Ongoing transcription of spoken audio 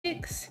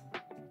66.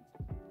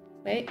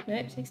 Wait,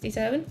 no,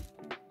 67.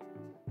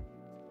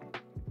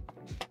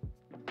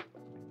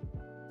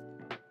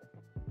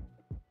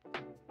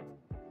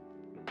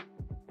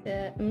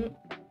 The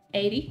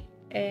 80,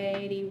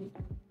 80,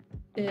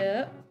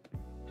 yeah,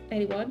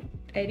 81,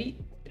 80,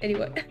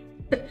 81.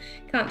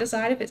 Can't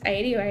decide if it's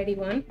 80 or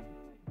 81.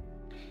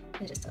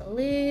 And just a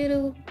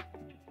little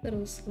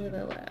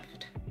sliver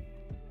left.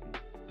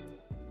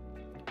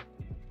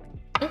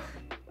 Ugh.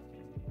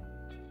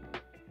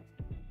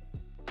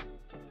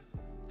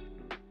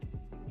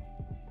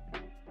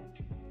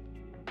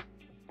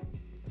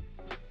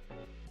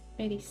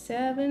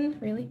 87,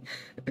 really?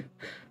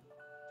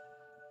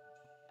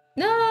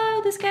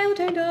 No, the scale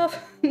turned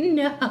off.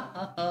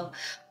 No,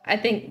 I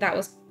think that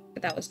was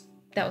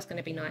going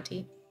to be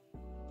 90.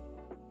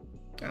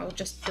 I'll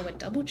just do a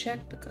double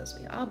check because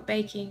we are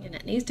baking and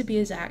it needs to be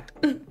exact.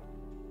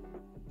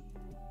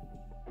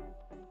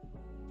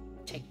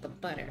 Take the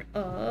butter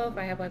off.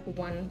 I have like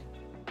one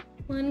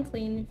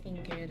clean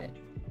finger that.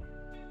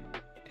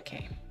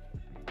 Okay.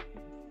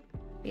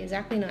 Be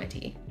exactly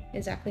 90.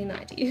 Exactly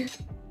 90.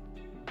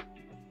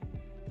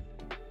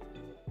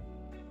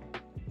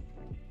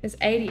 It's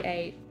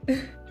 88.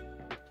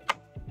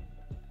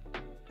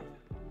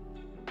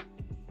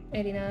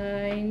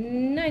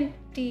 89,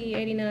 90,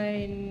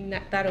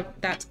 89.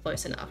 That's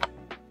close enough.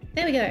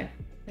 There we go.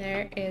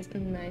 There is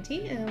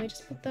 90, and we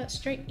just put that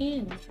straight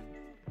in.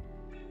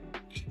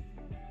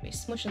 We're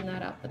smushing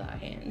that up with our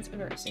hands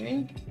very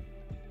soon.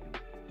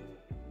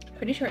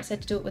 Pretty sure it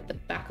said to do it with the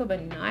back of a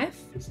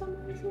knife for some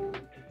reason,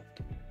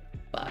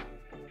 but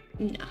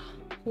no,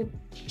 we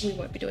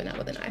won't be doing that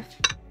with a knife.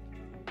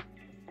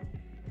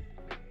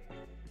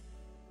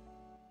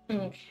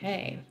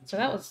 Okay, so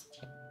that was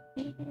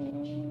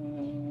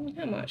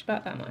how much?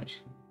 About that much.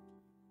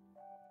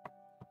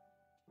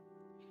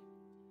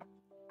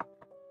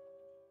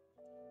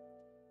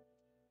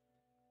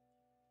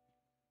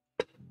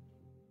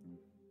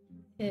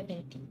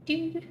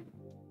 $72.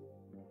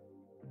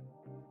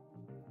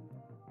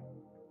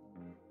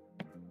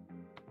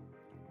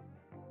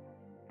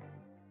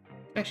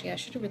 Actually, I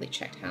should have really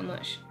checked how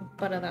much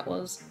butter that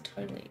was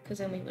totally, because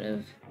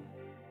then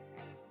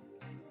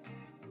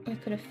I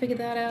could have figured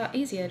that out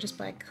easier just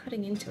by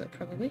cutting into it,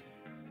 probably.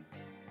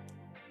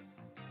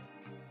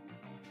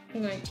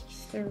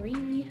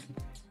 93.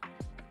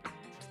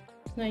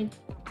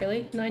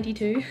 Really?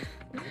 92?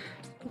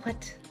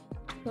 What?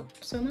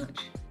 So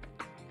much?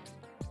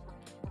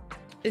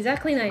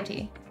 Exactly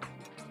 90.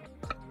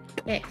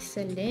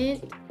 Excellent.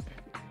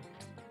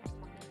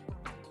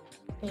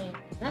 And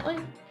that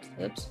one.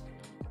 Oops.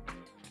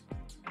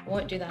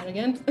 Won't do that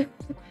again.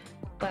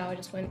 Flour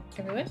just went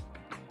everywhere.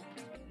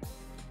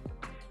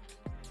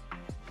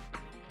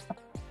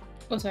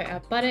 Also, our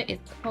butter is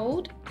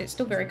cold. It's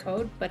still very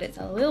cold, but it's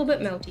a little bit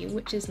melty,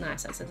 which is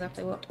nice. That's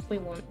exactly what we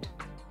want.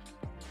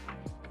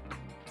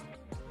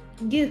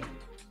 Yeah.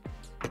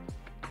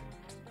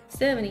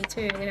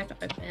 72. I'm gonna have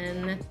to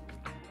open.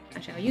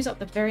 Actually, I'll use up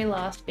the very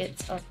last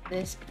bits of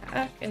this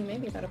pack, and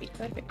maybe that'll be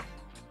perfect.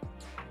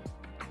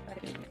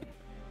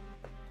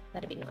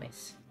 That'd be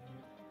nice.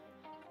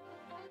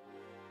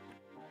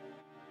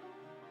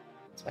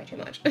 It's way too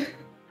much.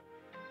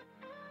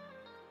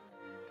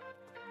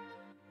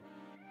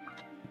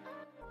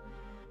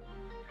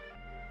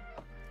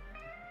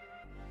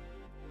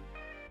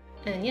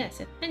 And yes,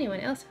 if anyone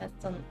else has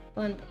some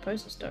fun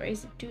proposal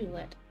stories, do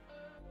let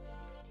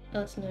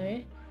us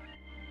know.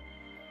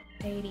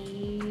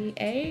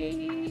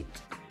 88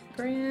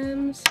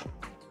 grams.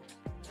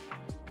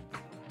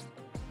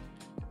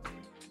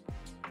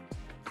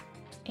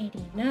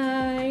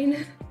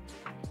 89.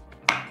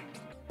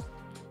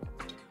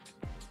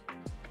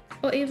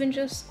 Or even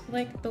just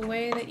like the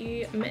way that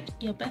you met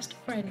your best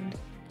friend.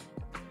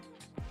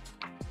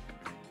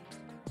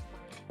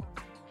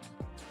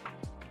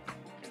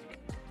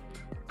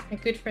 A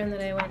good friend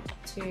that I went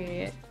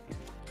to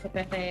the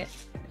birthday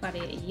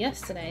party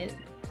yesterday,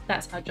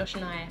 that's how Josh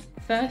and I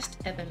first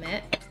ever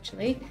met,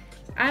 actually.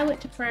 I went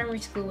to primary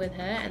school with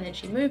her, and then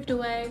she moved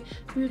away,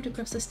 moved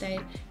across the state,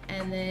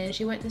 and then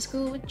she went to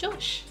school with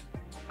Josh.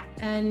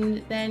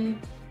 And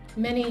then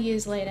many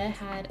years later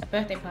had a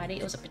birthday party.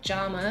 It was a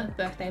pajama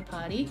birthday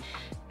party,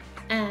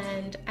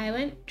 and I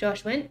went,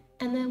 Josh went,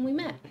 and then we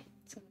met.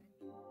 So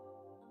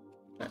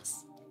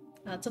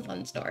that's a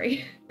fun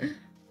story.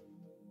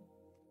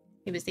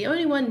 He was the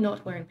only one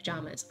not wearing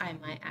pajamas, I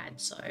might add,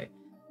 so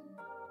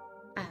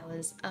I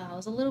was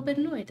a little bit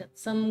annoyed that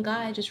some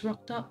guy just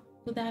rocked up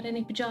without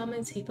any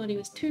pajamas. He thought he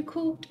was too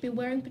cool to be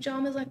wearing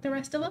pajamas like the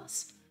rest of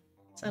us.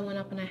 So I went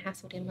up and I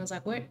hassled him. I was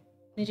like, what?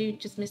 Did you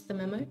just miss the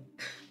memo?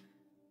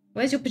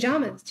 Where's your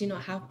pajamas? Do you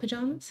not have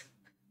pajamas?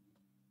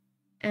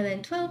 And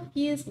then 12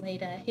 years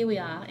later, here we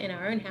are in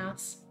our own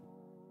house,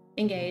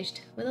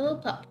 engaged with a little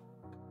pup.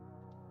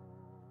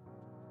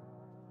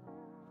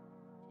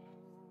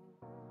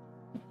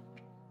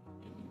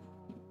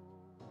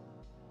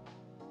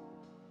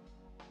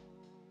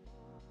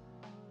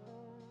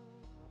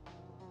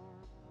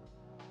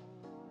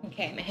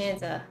 Okay, my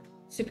hands are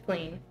super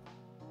clean,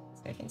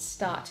 so I can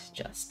start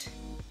just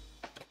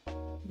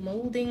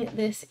molding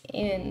this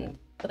in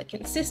for the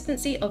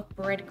consistency of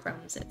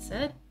breadcrumbs, it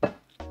said.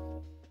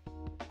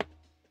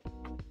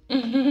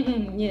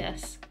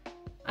 Yes.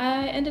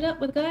 I ended up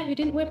with a guy who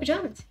didn't wear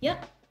pajamas.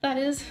 Yep, that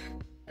is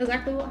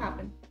exactly what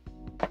happened.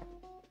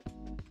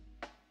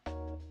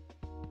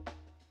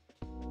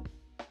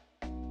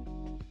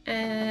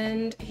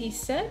 And he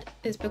said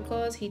it's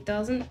because he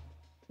doesn't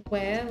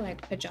wear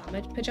like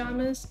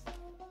pajamas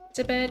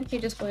to bed. He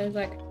just wears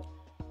like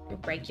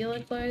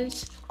regular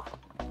clothes.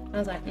 I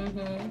was like,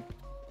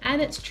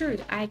 And it's true,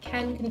 I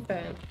can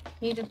confirm.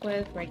 He just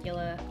wears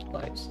regular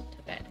clothes to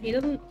bed. He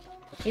doesn't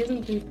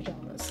do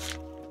pajamas.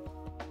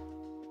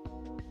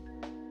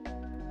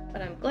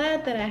 But I'm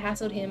glad that I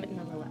hassled him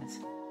nonetheless.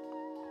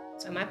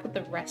 So I might put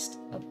the rest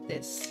of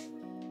this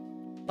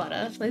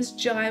butter, this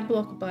giant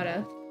block of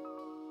butter,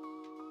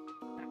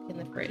 back in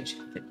the fridge,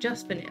 but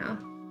just for now.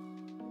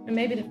 And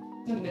maybe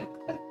the milk.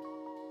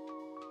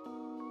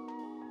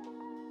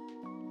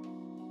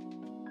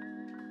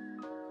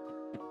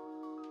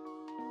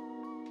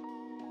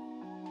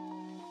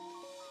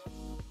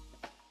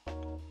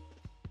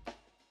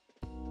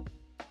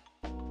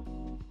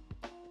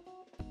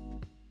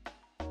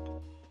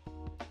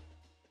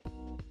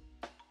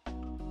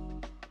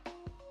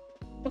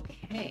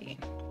 Okay,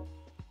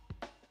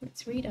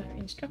 let's read our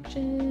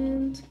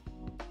instructions.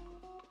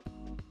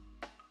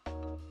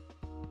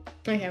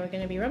 Okay, we're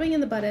going to be rubbing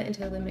in the butter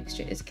until the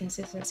mixture is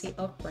consistency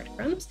of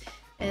breadcrumbs,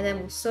 and then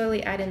we'll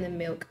slowly add in the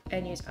milk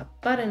and use a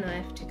butter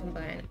knife to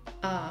combine.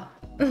 I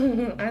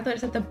thought it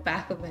said the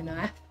back of the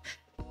knife.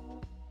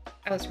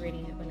 I was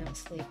reading it when I was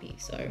sleepy,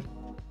 so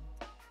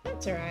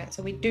that's alright.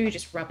 So we do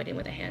just rub it in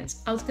with our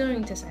hands. I was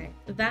going to say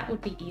that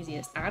would be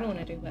easiest. I don't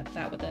want to do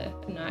that with a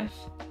knife.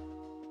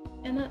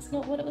 And that's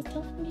not what it was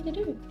telling me to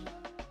do.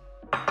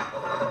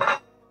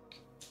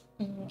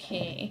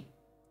 Okay.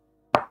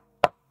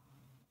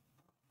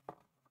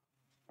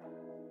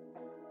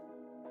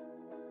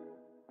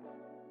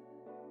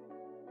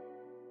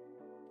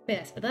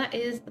 Yes, but that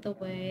is the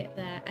way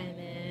that I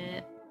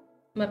met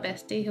my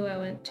bestie who I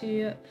went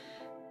to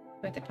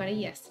birthday party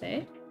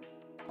yesterday.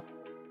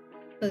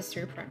 It was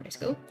through primary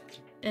school.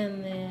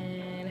 And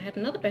then I had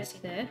another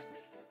bestie there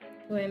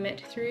who I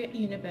met through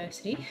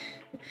university.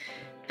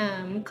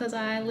 Because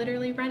I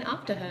literally ran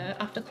after her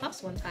after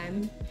class one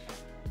time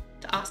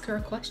to ask her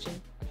a question.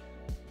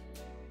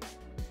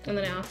 And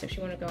then I asked if she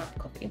wanted to go out for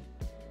coffee.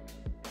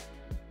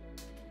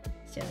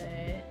 So,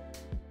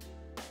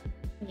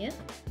 yeah.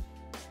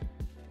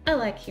 I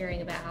like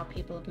hearing about how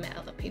people have met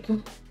other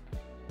people.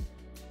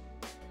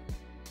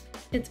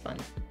 It's fun.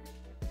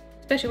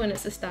 Especially when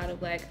it's the start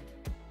of like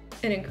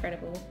an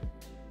incredible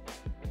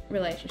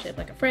relationship,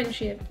 like a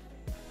friendship,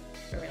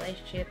 a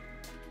relationship.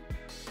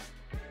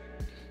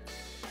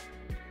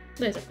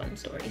 Those are fun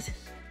stories.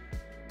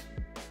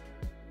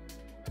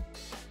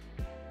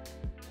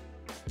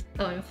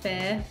 Oh, and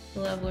fair.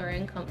 Love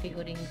wearing comfy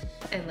hoodies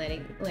and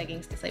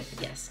leggings to sleep.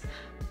 Yes,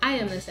 I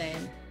am the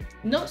same.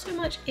 Not so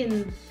much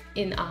in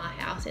our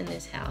house, in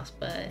this house,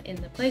 but in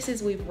the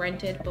places we've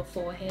rented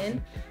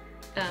beforehand.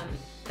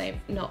 They've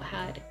not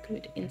had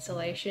good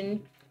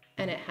insulation,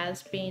 and it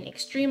has been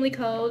extremely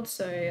cold.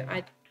 So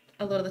I,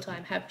 a lot of the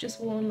time, have just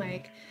worn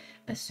like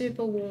a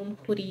super warm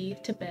hoodie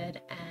to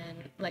bed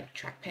and like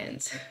track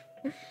pants.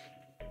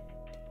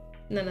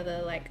 None of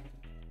the like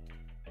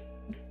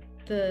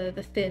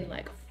the thin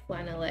like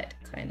flannelette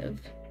kind of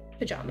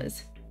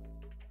pajamas.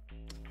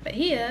 But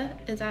here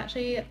is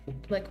actually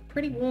like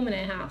pretty warm in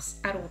our house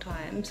at all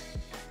times,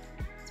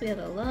 so we have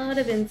a lot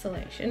of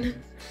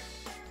insulation.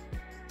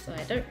 So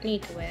I don't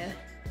need to wear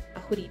a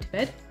hoodie to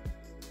bed.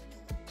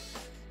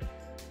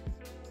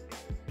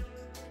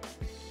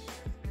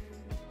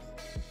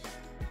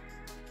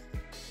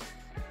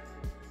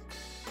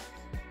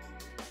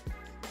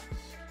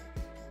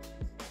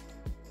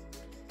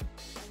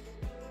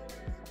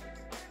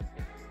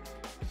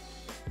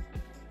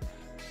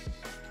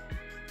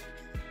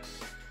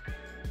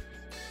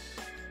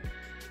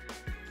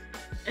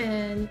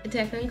 And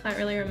Declan can't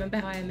really remember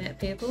how I met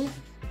people.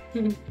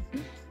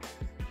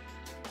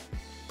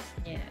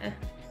 Yeah,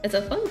 it's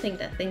a fun thing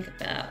to think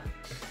about.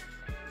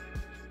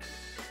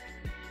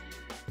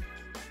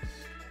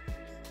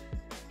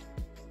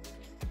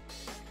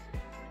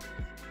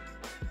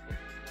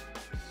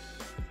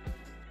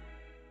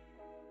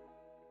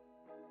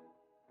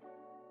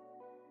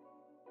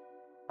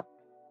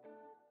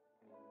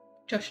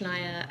 Josh and I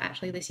are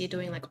actually this year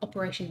doing like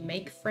Operation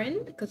Make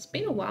Friend, because it's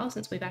been a while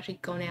since we've actually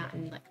gone out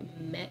and like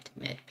met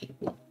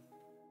people.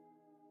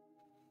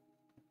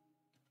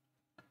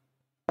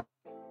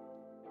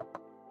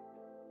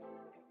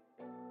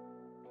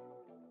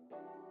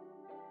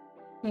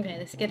 Okay,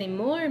 this is getting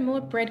more and more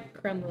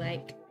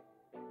breadcrumb-like,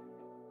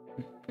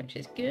 which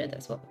is good.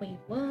 That's what we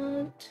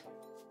want.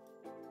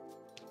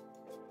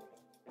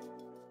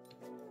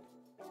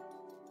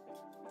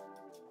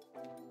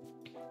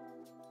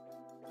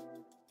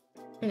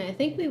 And I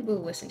think we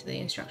will listen to the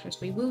instructions.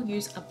 We will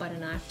use a butter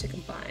knife to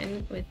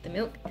combine with the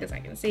milk, because I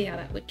can see how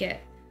that would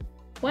get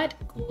quite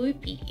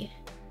gloopy.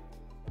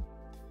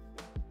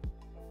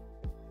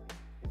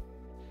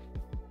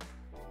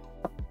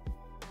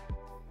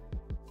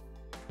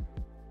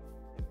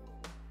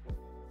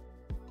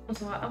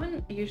 Also, our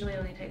oven usually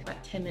only takes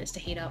about 10 minutes to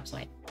heat up, so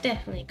I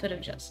definitely could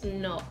have just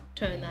not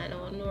turned that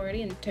on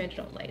already and turned it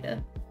on later.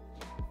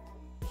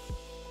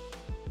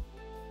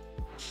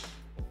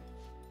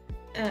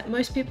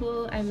 Most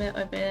people I met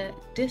over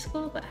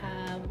Discord, but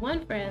have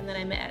one friend that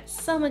I met at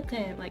summer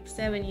camp like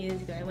 7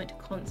 years ago. I went to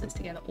concerts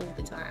together all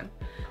the time.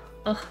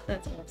 Oh,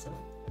 that's awesome.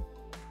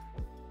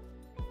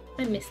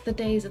 I miss the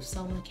days of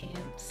summer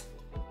camps.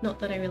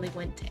 Not that I really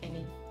went to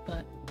any,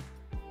 but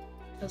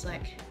it was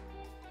like,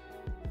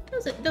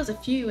 there was a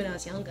few when I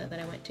was younger that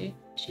I went to. Did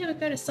you ever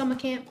go to summer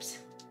camps?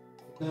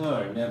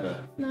 No,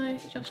 never. No,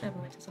 Josh never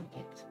went to summer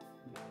camps.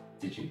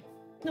 Did you?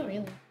 Not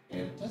really.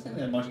 Yeah, I don't think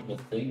they're much of a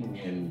thing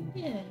in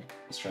Yeah.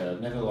 Australia.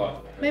 I've never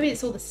like. Maybe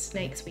it's all the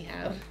snakes we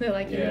have. They're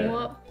like, you know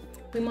what?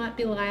 We might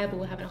be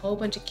liable having a whole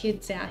bunch of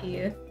kids out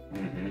here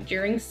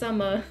during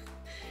summer,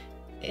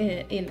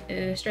 in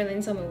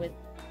Australian summer with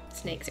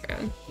snakes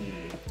around.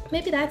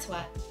 Maybe that's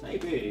why.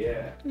 Maybe,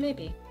 yeah.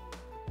 Maybe.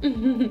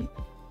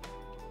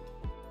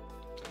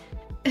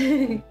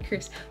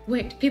 Chris,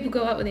 wait, do people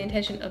go out with the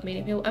intention of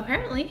meeting people?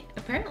 Apparently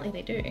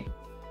they do.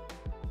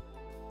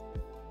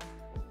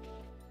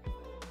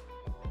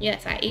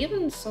 Yes, I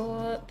even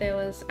saw there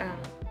was, I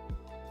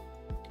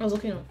was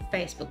looking on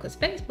Facebook, because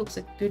Facebook's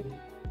a good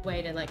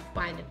way to like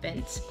find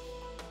events.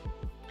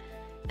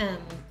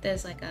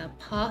 There's like a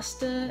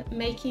pasta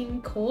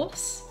making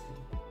course,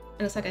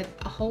 and it's like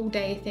a whole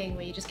day thing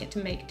where you just get to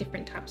make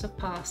different types of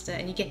pasta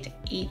and you get to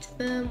eat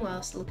them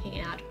whilst looking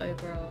out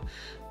over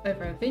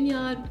a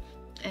vineyard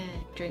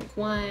and drink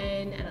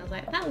wine. And I was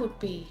like, that would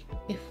be,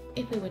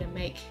 if we were to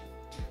make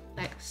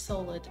like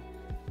solid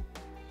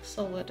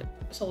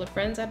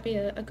friends, that'd be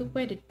a good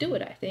way to do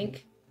it, I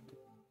think.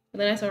 But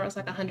then I saw it was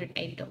like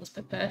 $180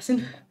 per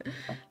person.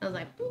 I was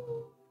like,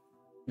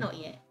 not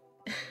yet.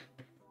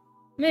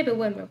 Maybe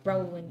when we're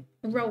rolling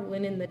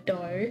in the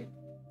dough,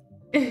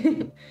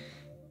 then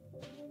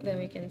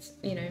we can,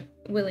 you know,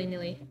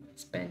 willy-nilly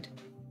spend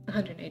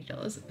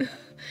 $180.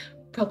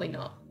 Probably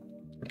not.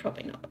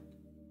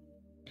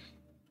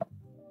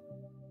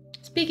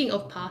 Speaking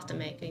of pasta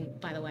making,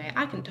 by the way,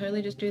 I can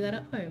totally just do that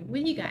at home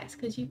with you guys,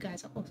 because you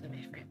guys are also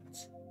my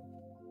friends.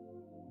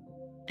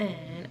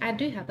 And I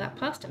do have that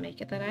pasta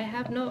maker that I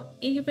have not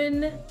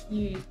even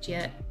used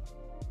yet.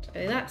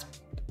 So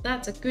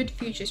that's a good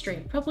future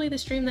stream. Probably the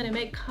stream that I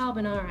make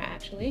carbonara,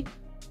 actually.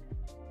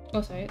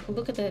 Also,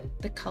 look at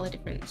the color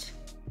difference.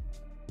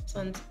 This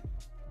one's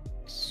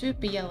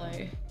super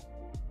yellow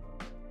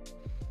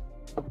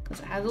because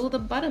it has all the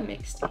butter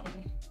mixed in.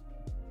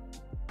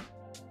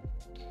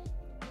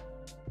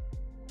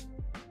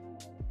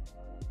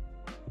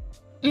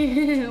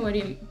 What do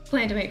you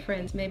plan to make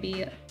friends?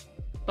 Maybe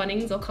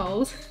Bunnings or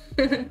Coles?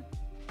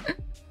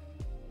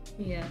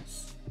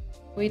 Yes.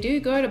 We do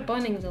go to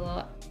Bunnings a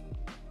lot.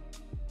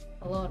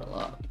 A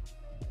lot.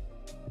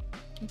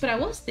 But I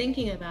was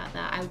thinking about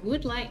that. I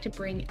would like to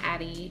bring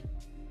Addie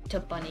to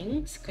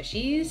Bunnings because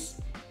she's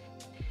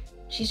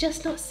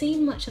just not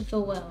seen much of the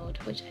world,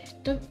 which I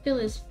don't feel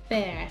is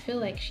fair. I feel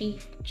like she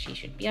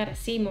should be able to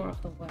see more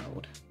of the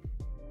world.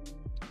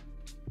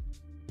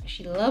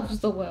 She loves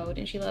the world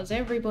and she loves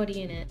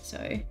everybody in it,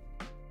 so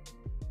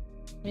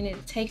we need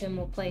to take her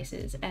more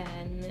places.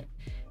 And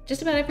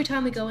just about every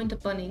time we go into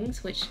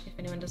Bunnings, which if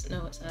anyone doesn't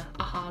know, it's a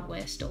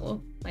hardware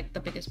store, like the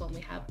biggest one we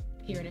have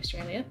here in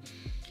Australia,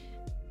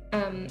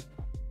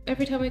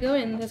 every time we go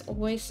in, there's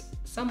always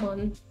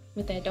someone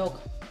with their dog.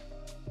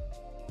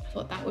 I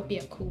thought that would be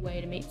a cool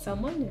way to meet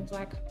someone. It's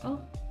like, oh,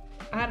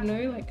 I don't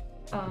know, like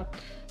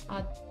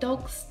our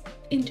dogs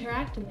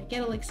interact and they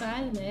get all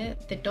excited and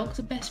their dogs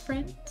are best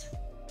friends.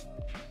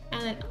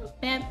 And then, oh,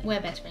 bam,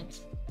 we're best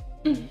friends.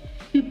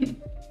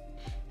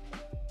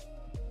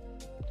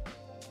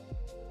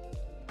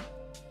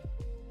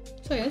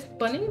 So yes,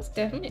 Bunnings,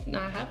 definitely. No,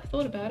 I have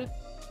thought about it.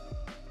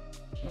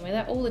 I wear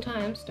that all the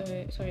time, so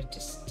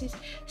just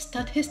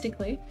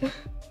statistically,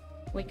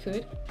 we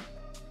could.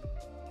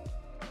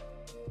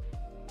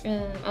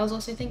 I was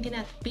also thinking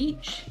at the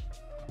beach.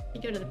 We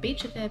go to the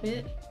beach a fair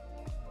bit.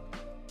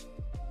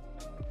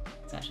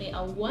 It's actually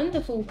a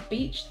wonderful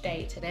beach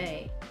day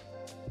today.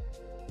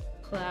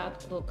 Cloud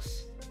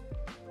looks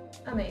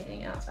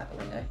amazing outside the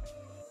window.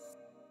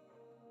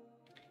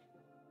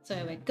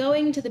 So we're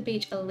going to the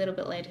beach a little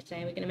bit later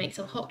today. We're gonna make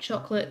some hot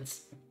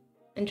chocolates,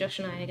 and Josh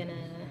and I are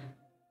gonna,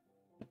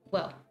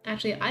 well,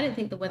 actually I didn't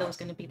think the weather was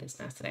gonna be this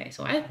nice today,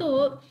 so I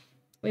thought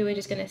we were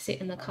just gonna sit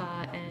in the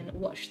car and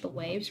watch the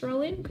waves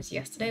roll in, because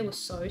yesterday was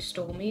so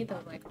stormy. There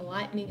was like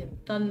lightning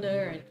and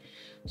thunder and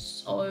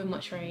so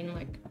much rain,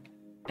 like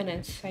an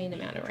insane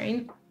amount of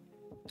rain.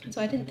 And so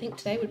I didn't think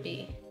today would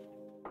be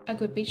a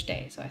good beach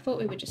day, so I thought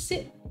we would just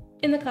sit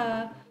in the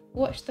car,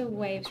 watch the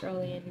waves roll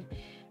in,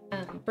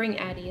 bring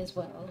Addie as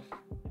well,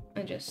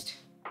 and just,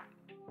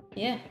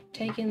 yeah,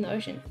 take in the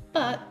ocean.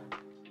 But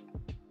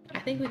I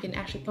think we can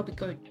actually probably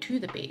go to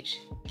the beach,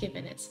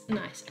 given it's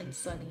nice and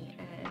sunny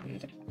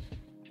and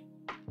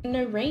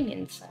no rain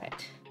in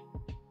sight.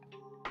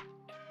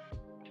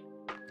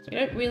 So we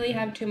don't really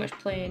have too much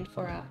planned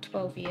for our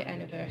 12-year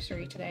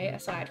anniversary today,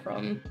 aside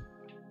from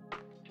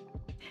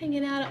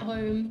hanging out at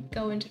home,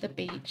 going to the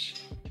beach,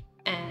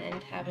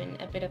 and having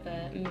a bit of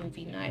a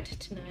movie night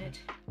tonight.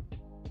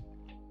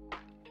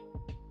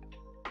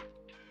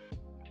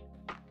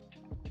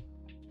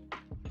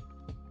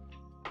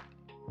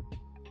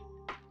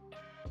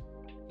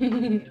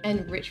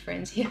 And rich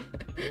friends, yeah.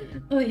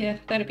 Oh yeah,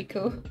 that'd be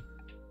cool.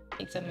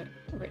 Make some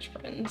rich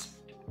friends.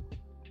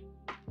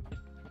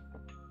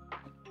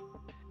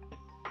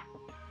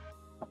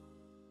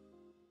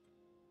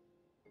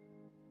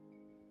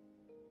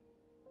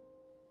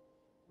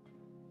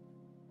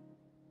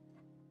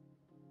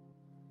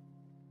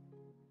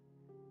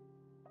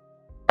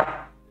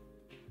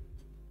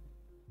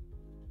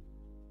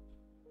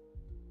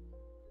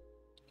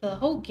 The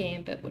whole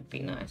gambit would be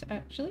nice,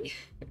 actually.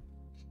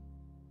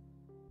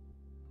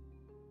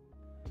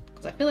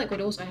 Because I feel like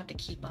we'd also have to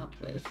keep up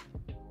with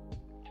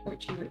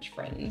rich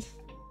friends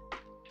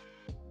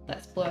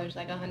that splurge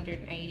like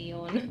 180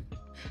 on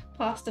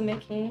pasta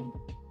making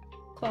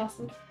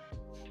classes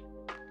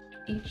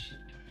each.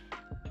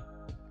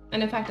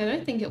 And in fact, I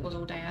don't think it was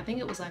all day. I think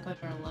it was like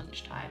over a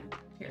lunchtime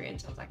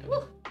period. So I was like,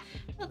 oh,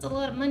 that's a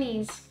lot of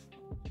monies.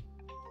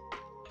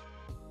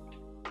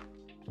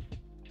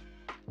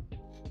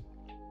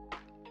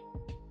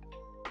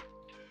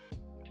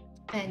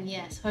 And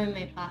yes,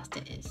 homemade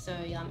pasta is so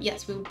yum.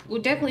 Yes,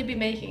 we'll definitely be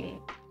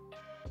making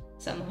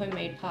some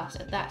homemade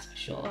pasta, that's for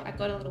sure. I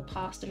got a little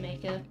pasta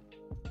maker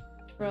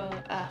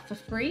for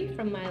free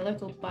from my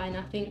local Buy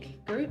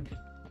Nothing group.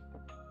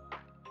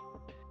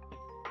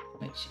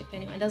 Which, if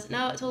anyone doesn't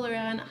know, it's all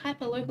around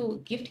hyper-local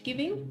gift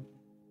giving.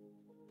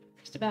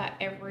 Just about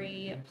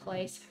every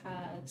place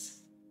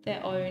has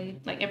their own,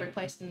 like every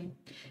place in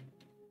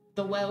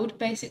the world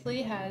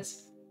basically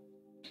has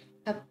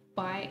a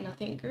Buy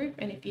Nothing group,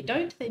 and if you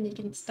don't, then you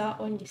can start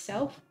one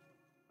yourself,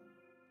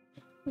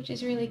 which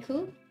is really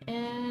cool.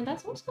 And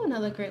that's also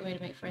another great way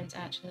to make friends,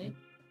 actually,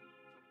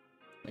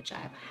 which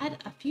I've had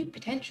a few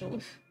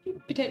potential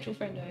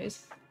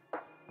friendos.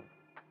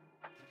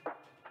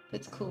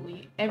 It's cool.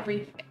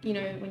 You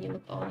know, when you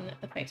look on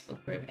the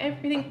Facebook group,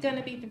 everything's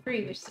gonna be for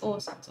free, which is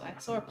awesome. So I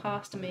saw a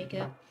pasta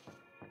maker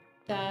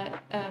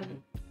that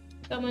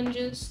someone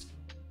just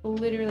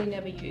literally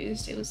never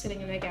used. It was sitting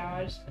in their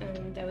garage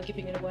and they were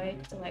giving it away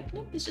because they're like,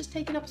 nope, it's just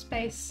taking up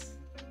space.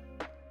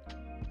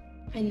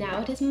 And now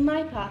it is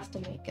my pasta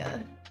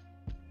maker.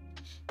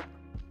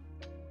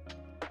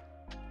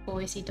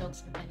 Always see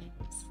dogs and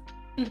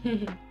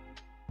bunnies.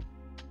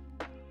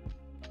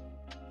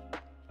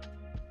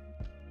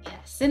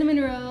 Yeah, cinnamon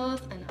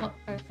rolls and hot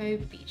cocoa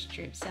beach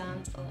drip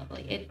sounds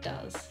lovely. It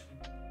does.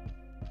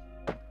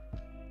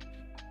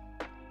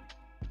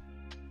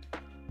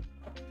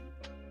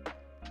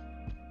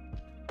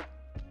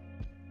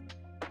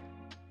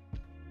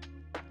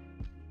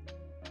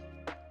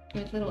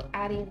 With little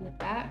Addie in the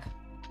back.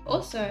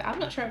 Also, I'm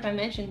not sure if I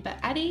mentioned, but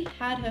Addie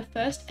had her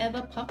first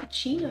ever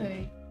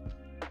puppuccino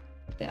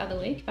the other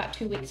week, about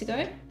 2 weeks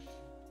ago,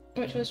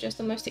 which was just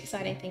the most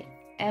exciting thing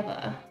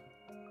ever.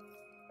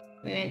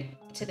 We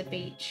went to the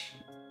beach.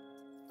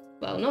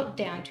 Well, not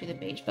down to the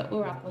beach, but we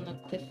were up on the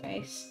cliff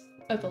face,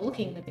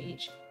 overlooking the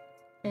beach.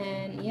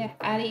 And yeah,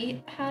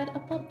 Addie had a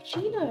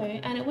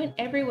puppuccino and it went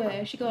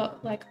everywhere. She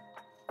got like,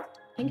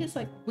 I think it's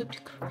like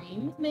whipped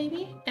cream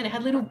maybe, and it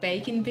had little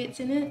bacon bits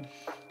in it,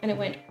 and it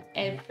went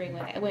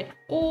everywhere. It went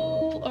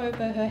all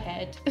over her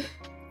head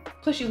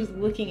because she was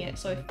licking it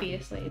so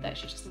fiercely that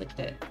she just licked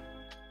it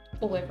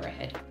all over her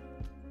head.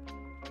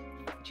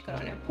 She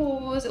got on her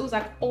paws. It was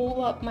like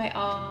all up my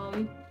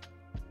arm.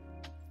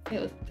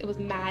 It was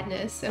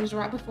madness. It was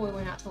right before we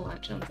went out to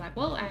lunch, and I was like,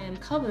 well, I am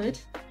covered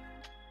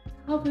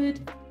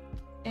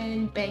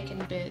in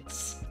bacon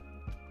bits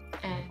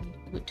and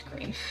whipped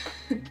cream.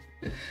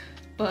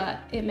 But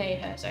it made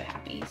her so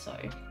happy, so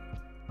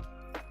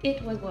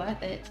it was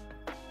worth it.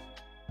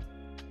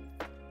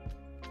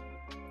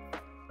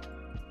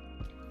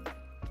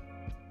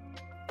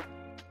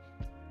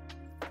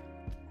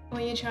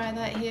 When you try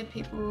that here,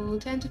 people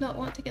tend to not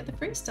want to get the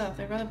free stuff.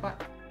 They'd rather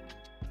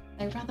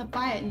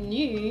buy it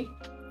new.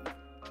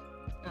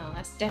 Oh,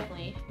 that's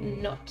definitely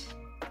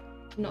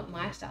not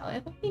my style.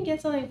 If I can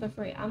get something for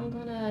free, I'm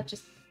gonna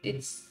just,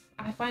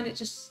 I find it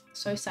just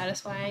so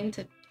satisfying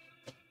to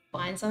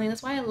find something.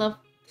 That's why I love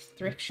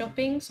thrift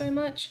shopping so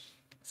much.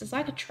 It's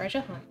like a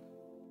treasure hunt.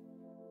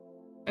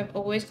 I've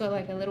always got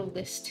like a little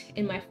list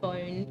in my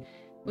phone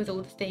with all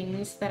the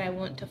things that I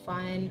want to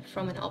find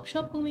from an op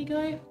shop when we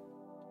go.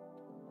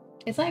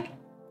 It's like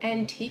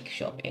antique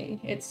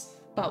shopping,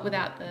 but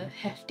without the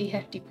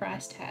hefty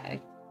price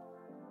tag.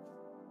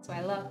 So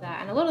I love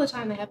that. And a lot of the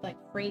time they have like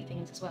free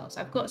things as well.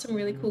 So I've got some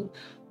really cool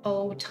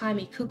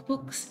old-timey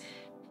cookbooks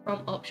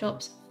from op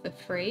shops for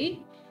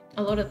free.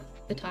 A lot of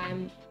the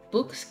time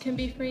books can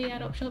be free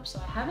at op shops. So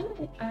I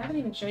haven't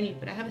even shown you,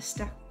 but I have a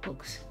stack of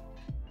books,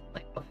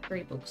 like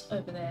free books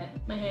over there.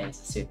 My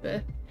hands are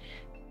super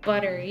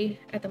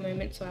buttery at the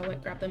moment, so I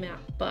won't grab them out.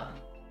 But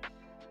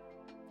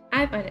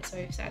I find it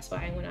so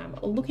satisfying when I'm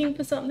looking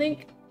for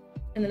something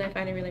and then I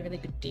find a really, really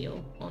good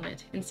deal on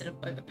it instead of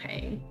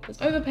overpaying.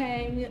 Because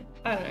overpaying,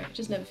 I don't know, it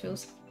just never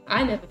feels,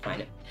 I never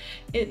find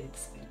it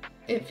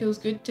it feels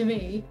good to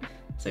me.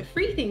 So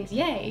free things,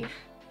 yay!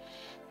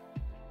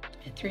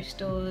 Thrift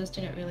stores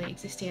do not really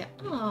exist here.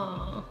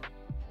 Oh.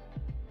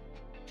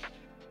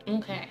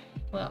 Okay,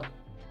 well,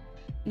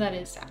 that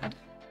is sad.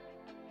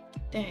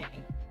 Dang.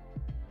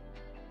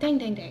 Dang,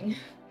 dang, dang.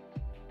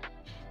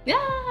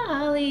 Yeah,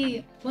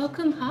 Harley!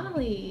 Welcome,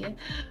 Harley!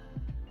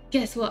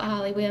 Guess what,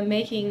 Harley? We are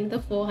making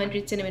the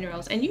 400 cinnamon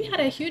rolls. And you had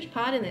a huge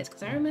part in this,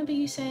 because I remember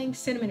you saying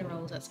cinnamon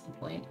rolls at some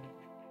point.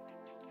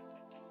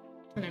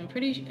 And I'm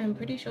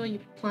pretty sure you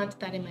planted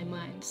that in my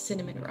mind,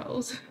 cinnamon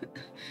rolls.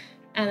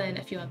 And then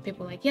a few other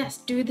people were like, yes,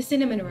 do the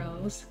cinnamon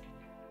rolls.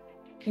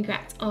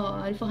 Congrats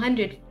on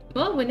 400.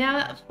 Well, we're now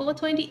at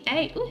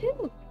 428.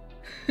 Woohoo!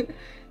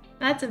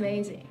 That's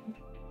amazing.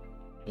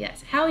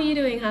 Yes. How are you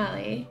doing,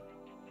 Harley?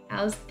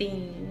 How's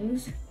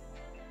things?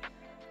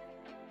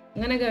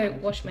 I'm gonna go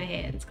wash my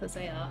hands because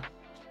they are,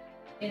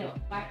 you know,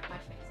 wipe my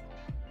face.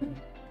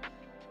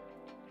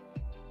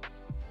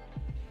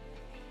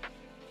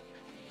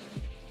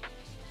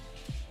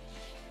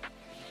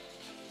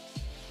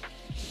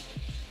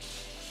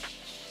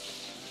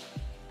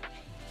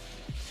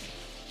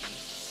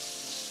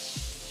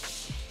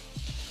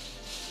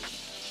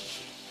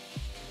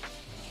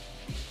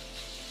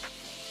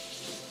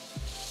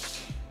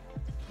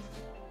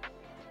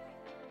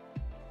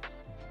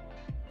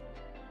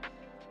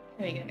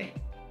 There we go.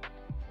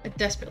 I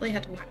desperately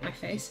had to wipe my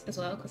face as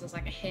well because there's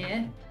like a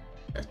hair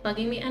that's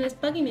bugging me, and it's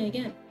bugging me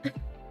again.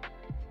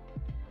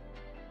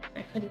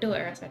 I couldn't do it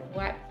or else I'd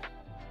wipe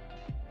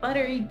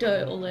buttery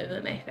dough all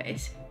over my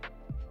face.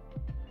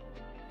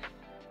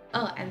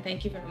 Oh, and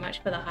thank you very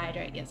much for the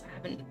hydrate. Yes, I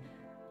haven't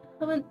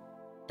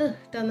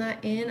done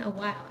that in a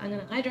while. I'm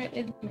gonna hydrate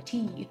with my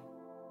tea.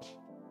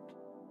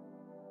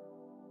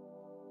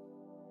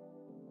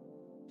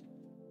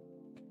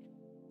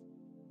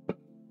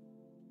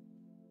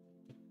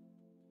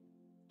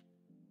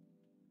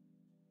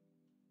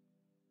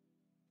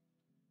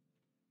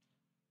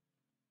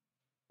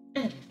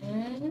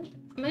 And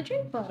my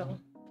drink bottle.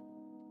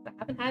 I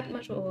haven't had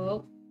much.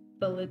 Oh,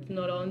 the lid's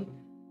not on.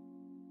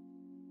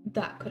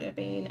 That could have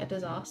been a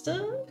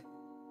disaster.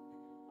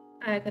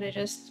 I could have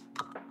just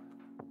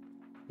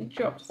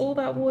dropped all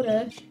that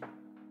water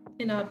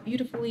in our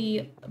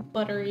beautifully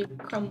buttery,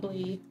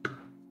 crumbly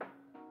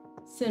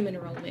cinnamon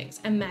roll mix.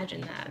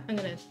 Imagine that. I'm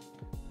gonna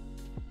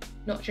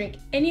not drink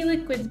any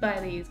liquids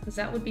by these because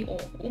that would be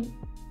awful.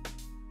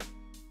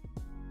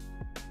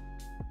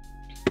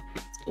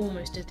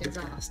 Almost a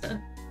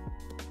disaster.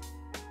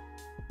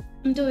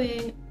 I'm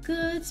doing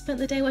good. Spent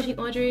the day watching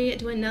Audrey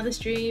do another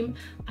stream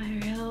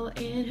IRL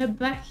in her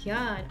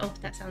backyard. Oh,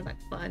 that sounds like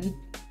fun.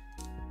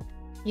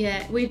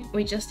 Yeah, we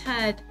just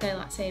had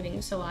daylight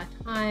savings, so our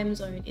time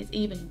zone is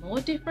even more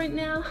different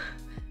now.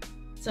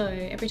 So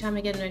every time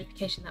I get a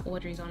notification that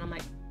Audrey's on, I'm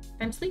like,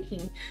 I'm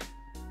sleeping.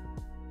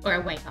 Or I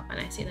wake up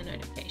and I see the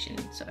notification,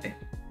 so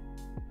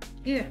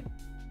yeah.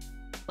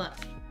 But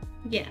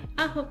yeah,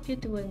 I hope you're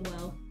doing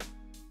well.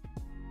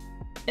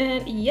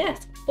 And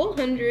yes,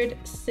 400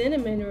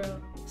 cinnamon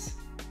rolls.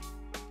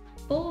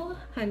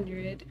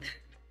 400.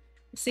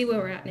 Let's see where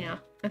we're at now.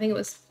 I think it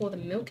was pour the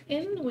milk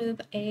in with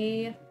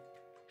a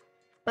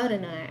butter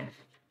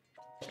knife.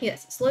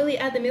 Yes, slowly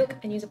add the milk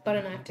and use a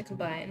butter knife to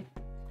combine.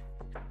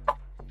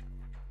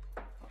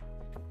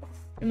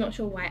 I'm not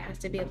sure why it has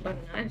to be a butter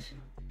knife,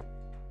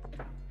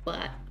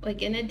 but we're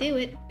gonna do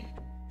it.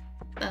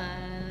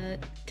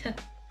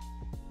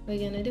 We're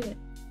gonna do it.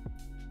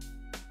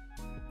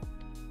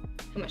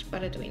 How much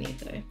butter do we need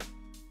though?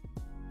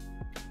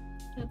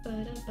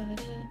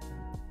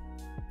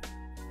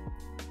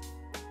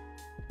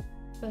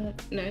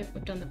 No,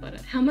 we've done the butter.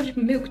 How much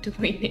milk do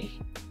we need?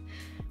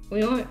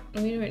 We don't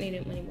need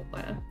any more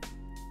butter.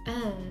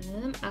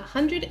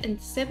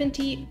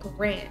 170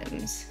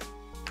 grams.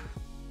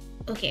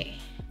 Okay.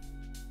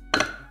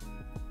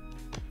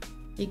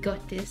 You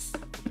got this.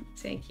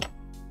 Thank you.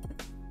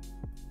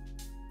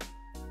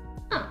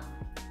 Huh.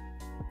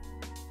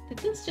 Did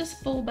this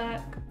just fall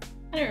back?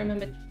 I don't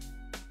remember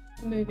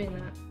moving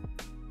that.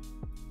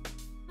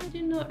 I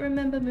do not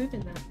remember moving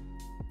that.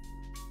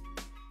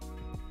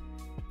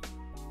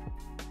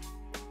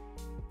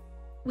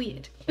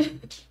 Weird.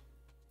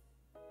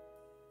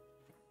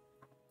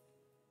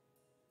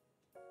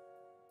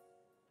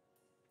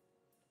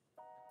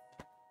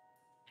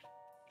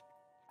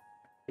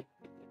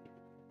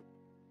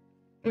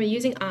 We're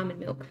using almond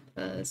milk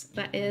because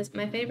that is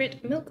my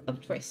favorite milk of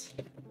choice.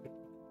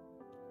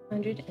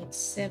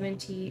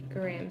 170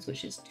 grams,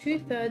 which is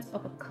 2/3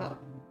 of a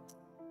cup.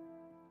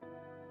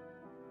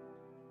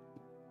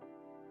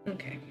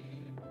 Okay.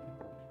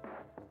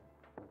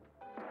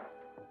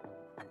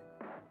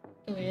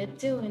 We're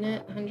doing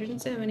it.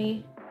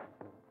 170.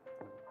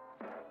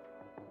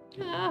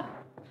 Ah,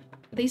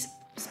 these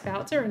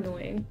spouts are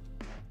annoying.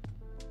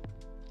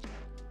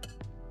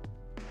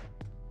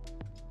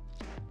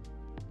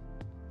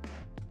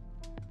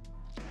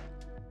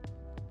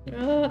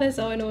 Oh, they're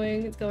so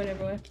annoying. It's going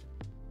everywhere.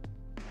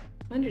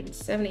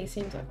 170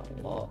 seems like a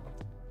lot.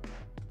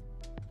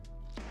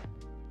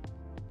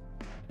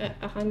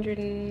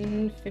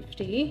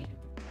 150.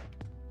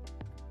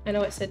 I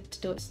know it said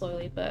to do it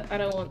slowly, but I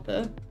don't want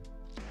the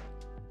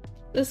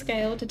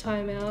scale to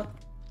time out.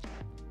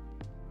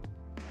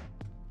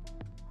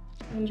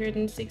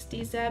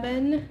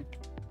 167.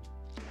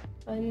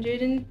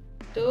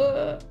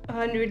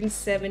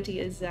 170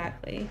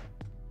 exactly.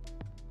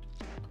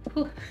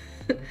 I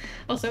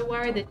was so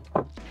worried that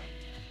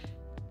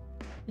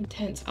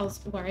intense. I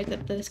was worried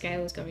that the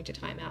scale was going to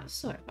time out.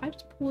 So I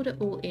just poured it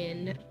all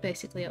in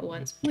basically at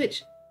once,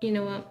 which, you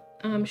know what,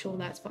 I'm sure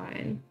that's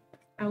fine.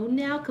 I will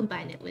now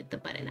combine it with the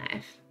butter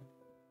knife.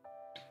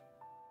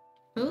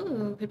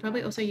 Oh, could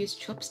probably also use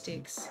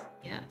chopsticks.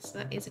 Yes,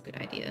 that is a good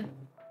idea.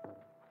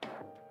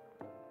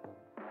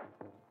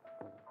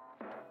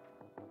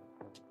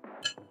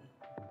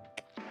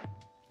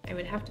 I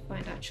would have to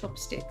find our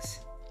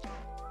chopsticks.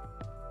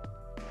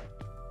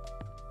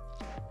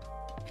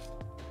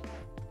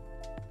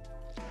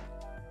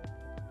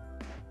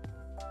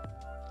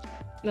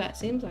 That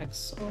seems like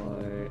so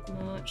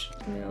much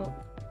milk.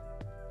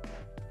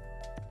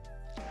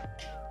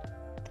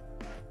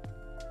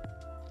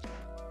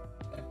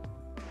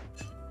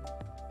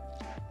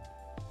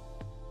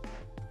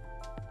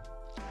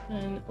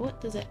 And what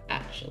does it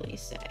actually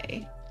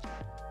say?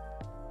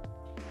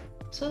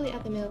 Slowly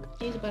add the milk,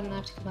 use a butter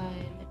knife to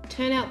combine.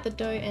 Turn out the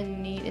dough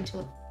and knead until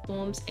it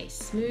forms a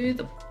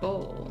smooth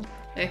ball.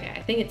 Okay,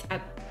 I think it's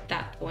at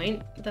that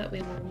point that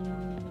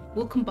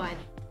we'll combine.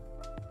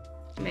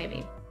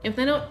 Maybe. If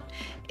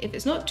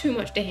it's not too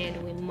much to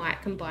handle, we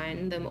might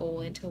combine them all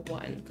into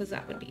one, because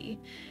that would be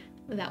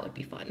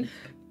fun.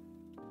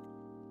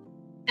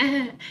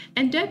 And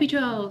Derpy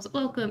Trolls,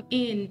 welcome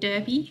in,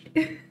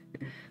 Derpy.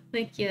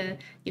 Like your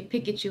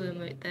Pikachu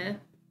emote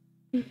there.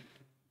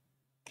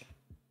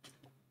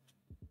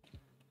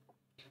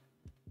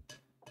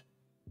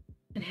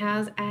 And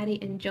how's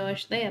Addie and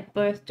Josh? They are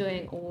both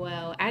doing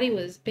well. Addie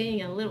was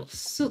being a little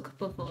sook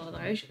before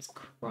though. She was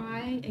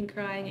crying and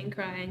crying and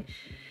crying.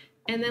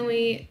 And then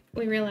we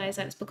realized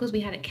that it's because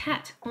we had a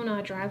cat on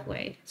our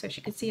driveway, so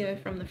she could see her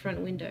from the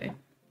front window.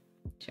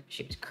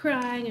 She was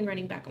crying and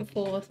running back and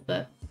forth,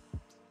 but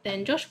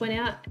then Josh went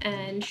out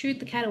and shooed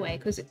the cat away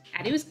because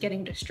Addie was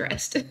getting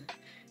distressed.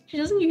 She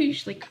doesn't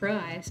usually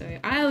cry, so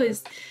I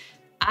was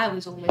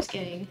almost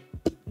getting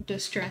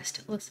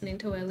distressed listening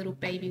to her little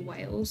baby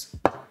wails.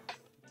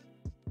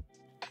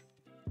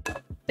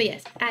 But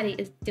yes, Addie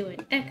is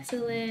doing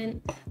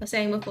excellent. I was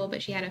saying before,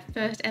 but she had her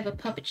first ever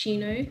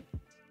puppuccino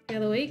the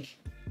other week,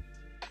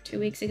 2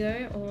 weeks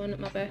ago on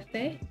my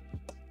birthday,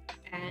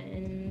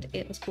 and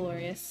it was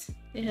glorious.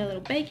 It had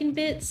little bacon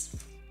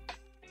bits.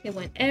 It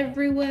went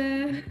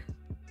everywhere.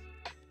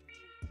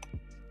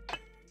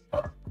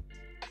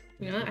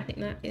 You know, I think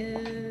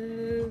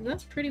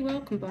that's pretty well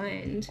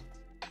combined.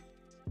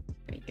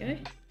 There we go.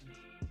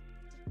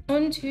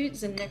 On to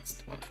the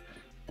next one.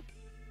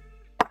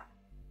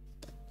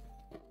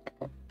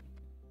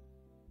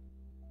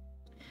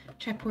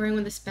 Try pouring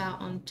with the spout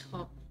on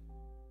top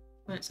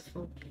when it's a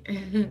full,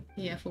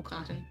 yeah, full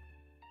carton.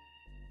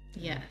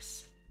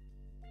 Yes.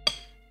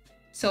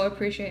 So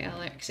appreciate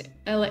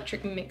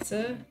electric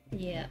mixer.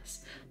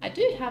 Yes, I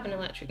do have an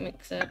electric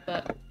mixer,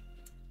 but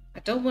I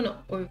don't want to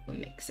over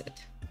mix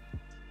it.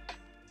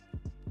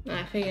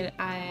 I figured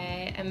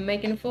I am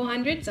making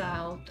 400,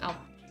 so I'll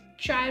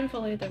try and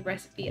follow the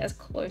recipe as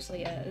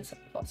closely as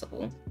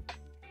possible.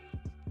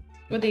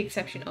 With the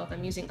exception of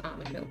I'm using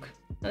almond milk.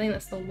 I think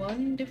that's the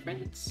one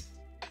difference.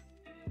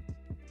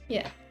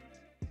 Yeah.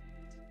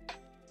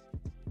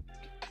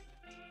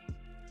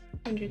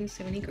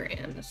 170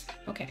 grams.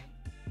 Okay.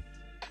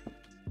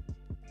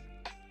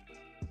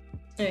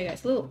 There we go.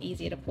 It's a little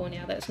easier to pour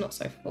now that it's not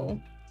so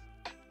full.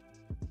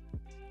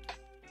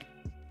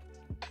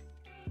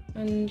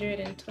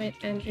 120,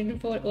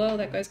 140. Well,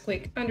 that goes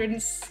quick.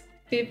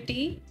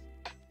 150.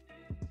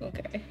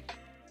 Okay.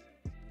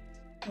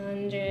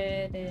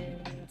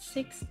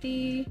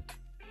 160.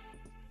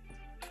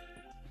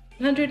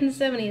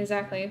 170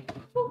 exactly.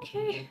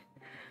 Okay.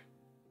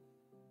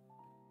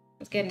 I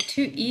was getting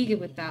too eager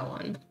with that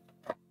one.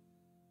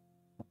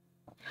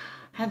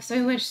 I have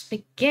so much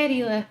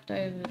spaghetti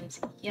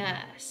leftovers. Yes,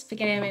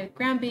 spaghetti I made with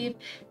ground beef,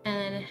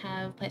 and I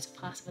have plates of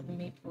pasta with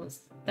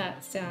meatballs.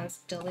 That sounds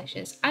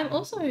delicious. I'm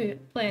also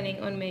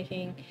planning on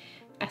making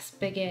a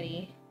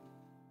spaghetti.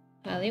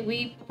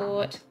 We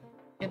bought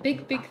a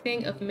big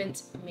thing of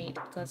minced meat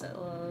because it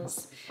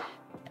was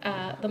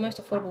the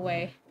most affordable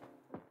way.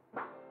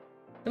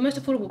 The most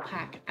affordable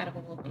pack out of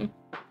all of them.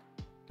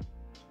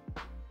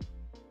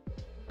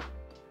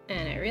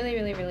 And I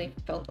really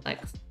felt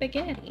like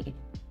spaghetti.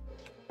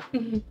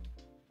 But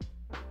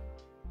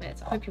I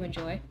hope you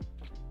enjoy.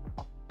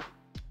 I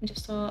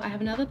just saw I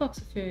have another box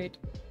of food.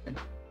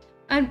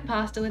 And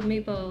pasta with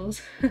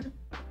meatballs.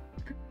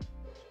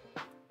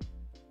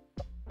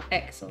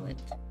 Excellent.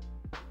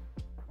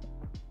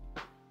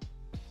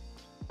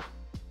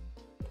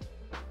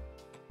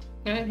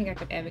 I don't think I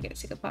could ever get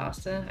sick of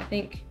pasta. I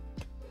think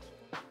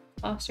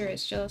pasta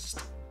is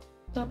just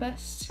the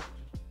best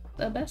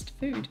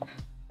food.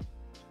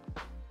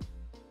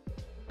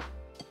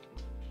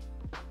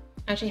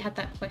 I actually had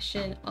that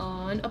question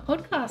on a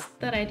podcast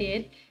that I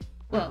did,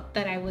 well,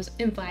 that I was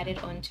invited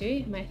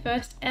onto. My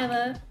first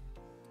ever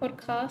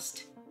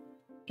podcast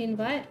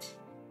invite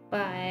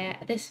by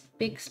this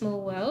Big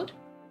Small World,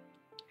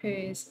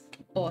 who's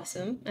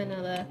awesome,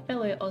 another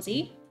fellow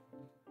Aussie.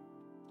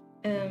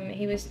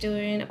 He was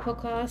doing a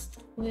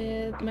podcast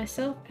with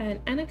myself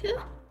and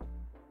Annika,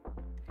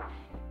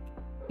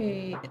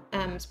 who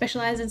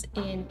specializes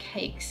in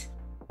cakes.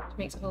 She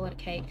makes a whole lot of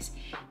cakes.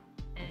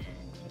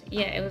 And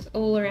yeah, it was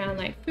all around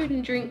like food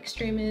and drink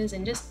streamers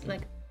and just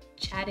like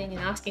chatting and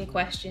asking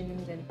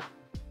questions, and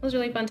it was a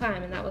really fun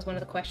time. And that was one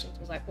of the questions,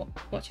 was like,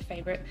 what's your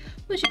favorite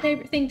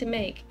thing to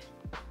make?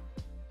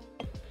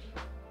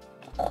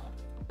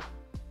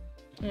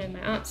 And my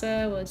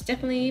answer was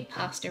definitely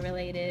pasta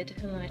related,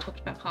 and then I talked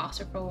about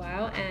pasta for a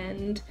while.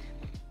 And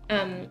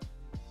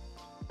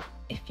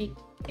if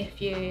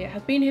you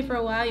have been here for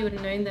a while, you would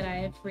have known that I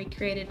have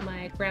recreated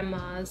my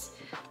grandma's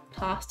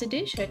pasta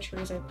dish, her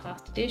chorizo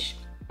pasta dish,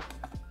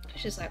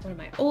 which is like one of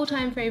my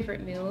all-time favorite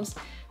meals.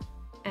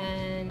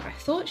 And I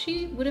thought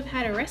she would have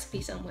had a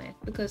recipe somewhere,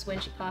 because when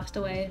she passed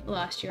away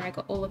last year, I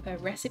got all of her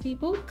recipe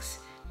books,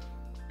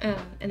 and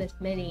there's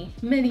many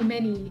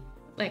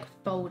like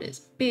folders,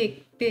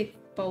 big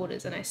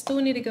folders, and I still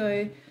need to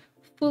go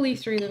fully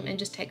through them and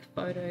just take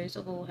photos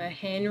of all her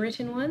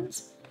handwritten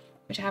ones,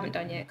 which I haven't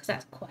done yet because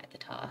that's quite the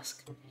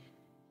task.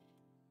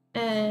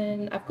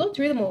 And I've gone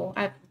through them all.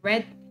 I've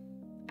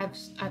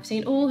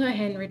seen all her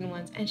handwritten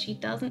ones, and she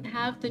doesn't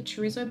have the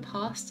chorizo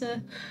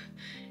pasta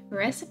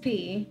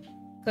recipe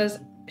because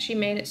she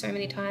made it so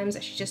many times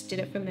that she just did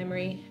it from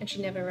memory and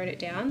she never wrote it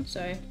down.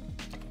 So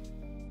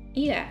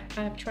yeah,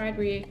 I've tried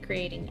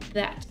recreating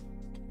that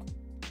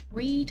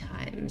 3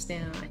 times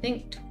now. I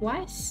think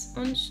twice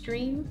on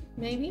stream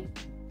maybe,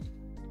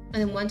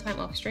 and then 1 time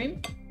off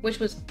stream,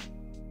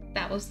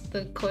 that was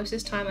the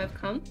closest time I've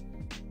come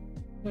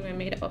when I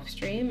made it off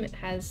stream. It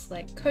has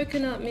like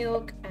coconut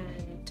milk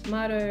and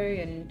tomato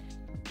and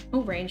a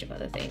whole range of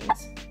other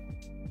things.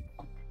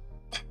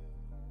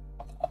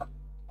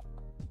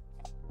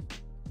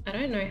 I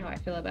don't know how I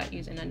feel about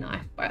using a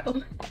knife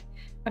file.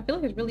 I feel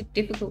like it's really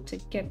difficult to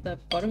get the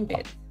bottom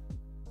bit.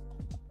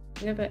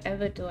 Never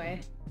ever do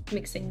I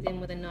mix things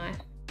in with a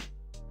knife.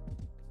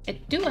 I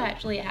do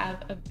actually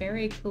have a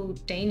very cool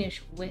Danish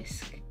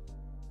whisk.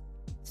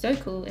 So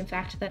cool, in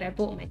fact, that I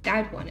bought my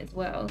dad one as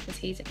well, because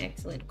he's an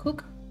excellent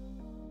cook.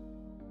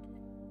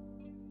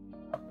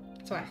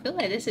 So I feel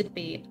like this would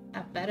be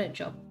a better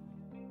job.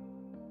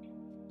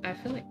 I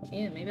feel like,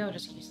 yeah, maybe I'll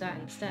just use that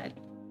instead.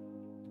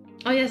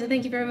 Oh yeah, so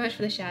thank you very much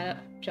for the shout out,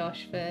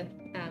 Josh, for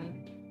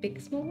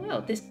Big Small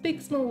World. This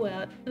Big Small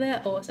World,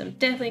 they're awesome.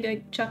 Definitely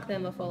go chuck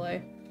them a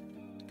follow.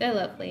 They're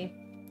lovely.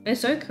 They're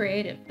so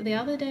creative. The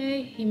other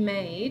day he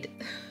made,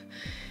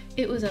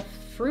 it was a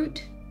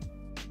fruit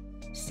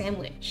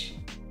sandwich,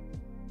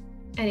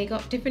 and he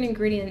got different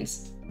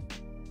ingredients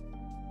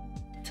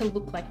to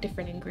look like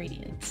different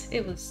ingredients.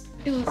 It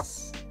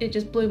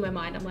just blew my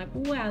mind. I'm like,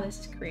 wow,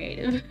 this is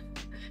creative.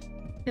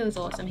 It was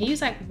awesome. He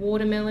used like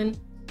watermelon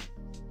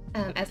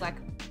as like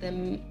the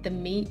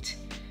meat,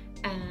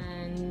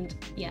 and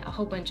yeah, a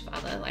whole bunch of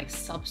other like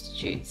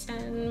substitutes,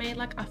 and made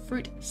like a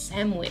fruit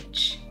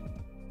sandwich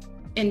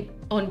and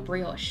on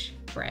brioche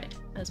bread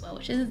as well,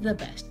 which is the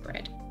best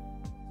bread.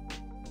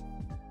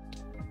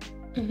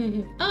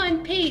 Oh,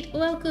 and Pete,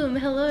 welcome,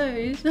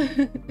 hello.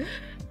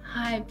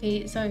 Hi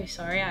Pete, so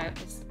sorry, I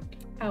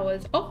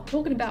was off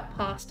talking about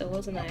pasta,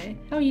 wasn't I?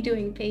 How are you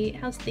doing, Pete?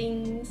 How's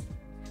things?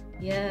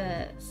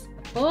 Yes,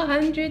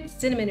 400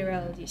 cinnamon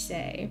rolls, you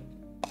say.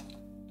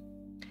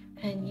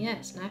 And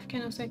yes, knife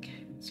can also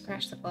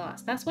scratch the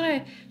glass. That's what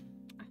I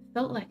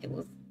felt like it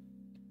was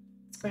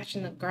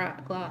scratching the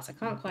glass. I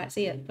can't quite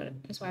see it, but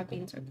that's why I've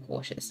been so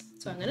cautious.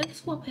 So I'm gonna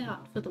swap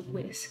out for the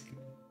whisk.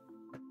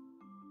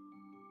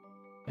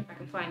 If I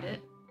can find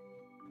it.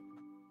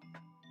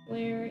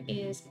 Where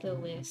is the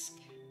whisk?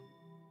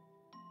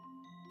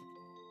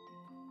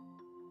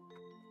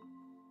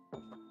 I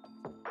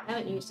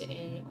haven't used it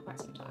in quite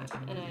some time,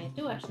 and I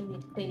do actually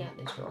need to clean out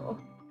this drawer.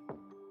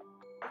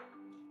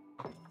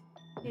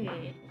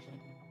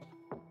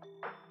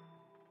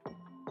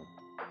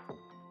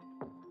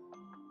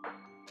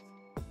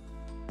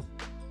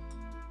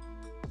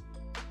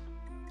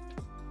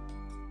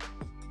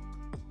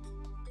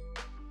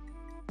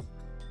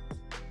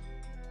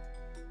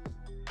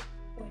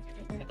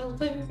 Oh,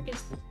 where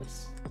is the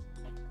whisk?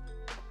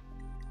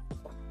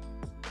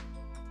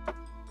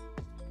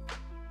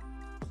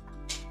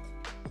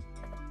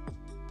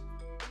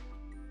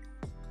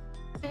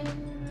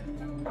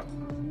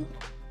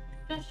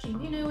 Josh, do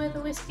you know where the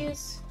whisk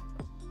is?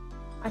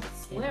 I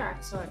swear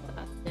I saw it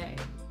the other day.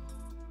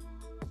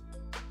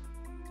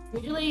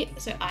 Usually,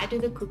 so I do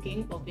the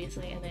cooking,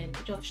 obviously, and then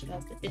Josh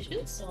does the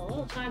dishes. So a lot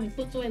of time he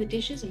puts away the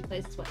dishes in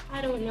places where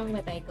I don't know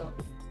where they go.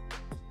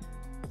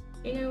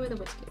 You know where the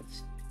whisk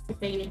is? The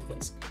Danish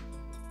whisk.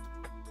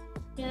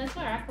 Yeah, that's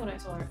where I thought I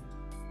saw it.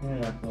 Yeah,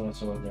 I thought I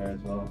saw it there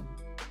as well.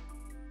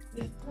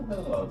 Yeah,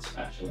 oh, it's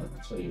spatula,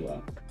 that's where you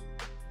are.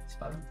 It's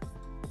fun.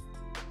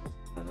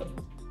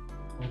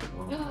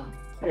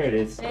 There it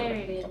is. There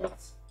it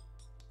is.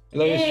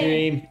 Hello, Yeah.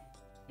 stream.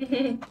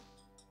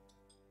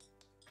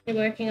 You're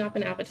working up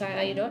an appetite,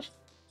 are you, Josh?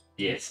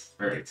 Yes,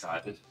 very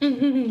excited.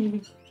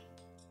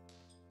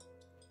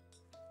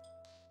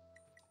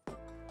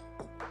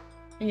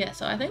 Yeah,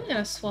 so I think I'm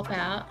gonna swap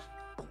out.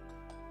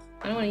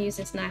 I don't want to use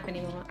this knife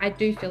anymore. I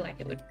do feel like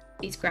it would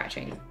be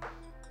scratching.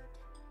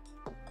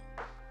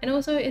 And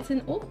also, it's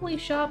an awfully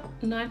sharp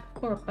knife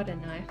for a butter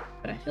knife,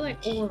 but I feel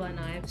like all of our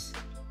knives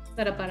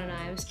that are butter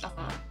knives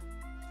are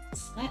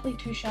slightly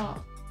too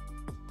sharp.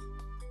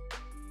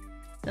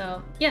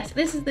 So, yes,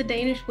 this is the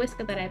Danish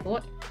whisker that I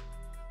bought.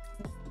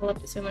 I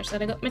loved it so much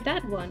that I got my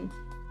dad one.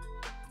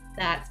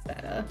 That's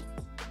better.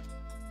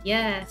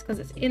 Yes, because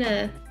it's in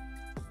a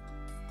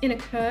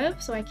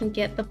curve, so I can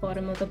get the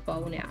bottom of the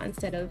bowl now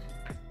instead of,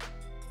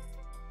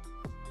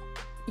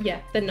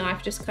 yeah, the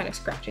knife just kind of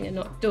scratching and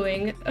not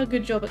doing a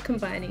good job at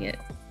combining it.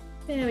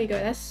 There we go,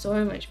 that's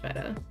so much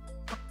better.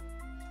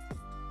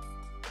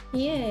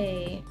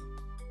 Yay.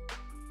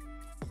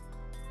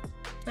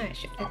 I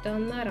should have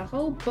done that a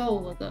whole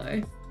bowl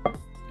ago.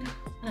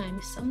 I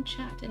missed some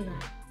chat, didn't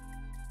I?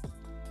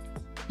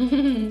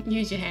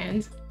 Use your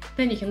hands,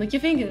 then you can lick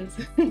your fingers.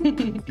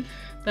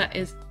 That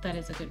is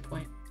a good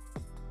point.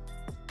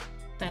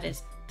 That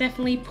is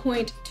definitely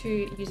point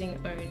to using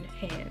own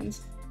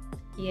hands.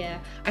 Yeah,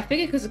 I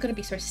figured because it's gonna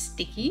be so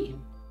sticky.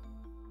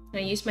 I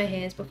used my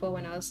hands before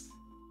when I was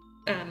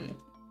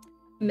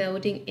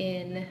melding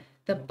in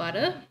the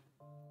butter,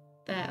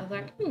 that I was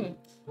like,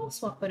 I'll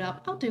swap it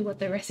up. I'll do what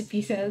the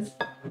recipe says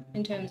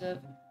in terms of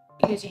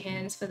use your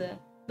hands for the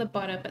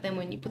butter, but then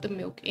when you put the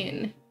milk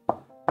in,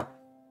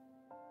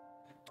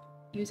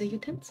 use a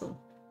utensil.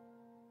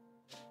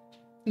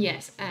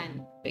 Yes,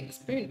 and big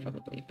spoon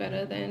probably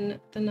better than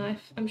the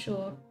knife, I'm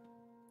sure.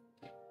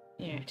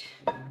 Alright,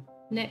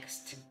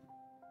 next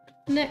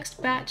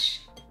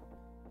batch.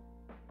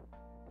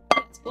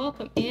 Let's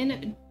welcome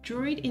in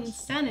Droid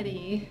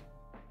Insanity.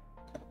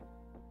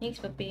 Thanks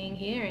for being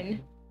here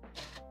and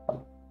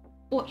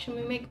watching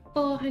me make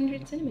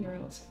 400 cinnamon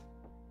rolls.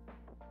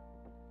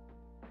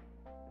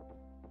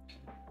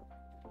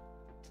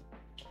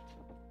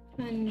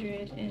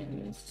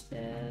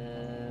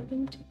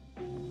 $170.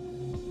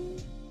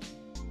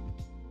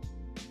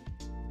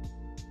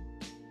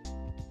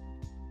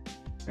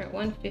 We're at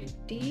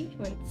 150,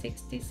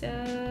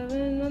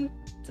 167,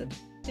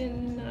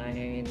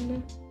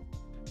 169,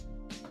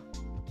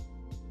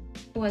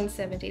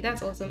 170.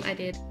 That's awesome. I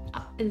did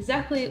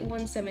exactly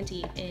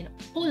 170 in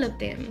all of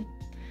them.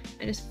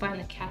 I just find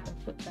the cap and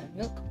put the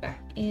milk back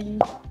in.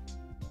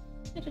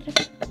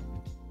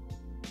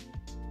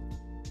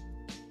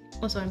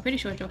 Also, I'm pretty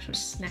sure Josh was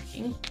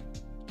snacking.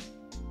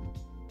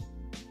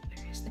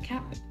 Where is the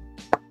cap?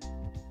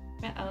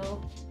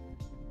 Uh-oh.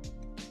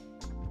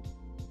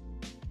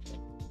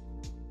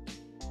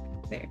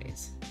 There it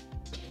is.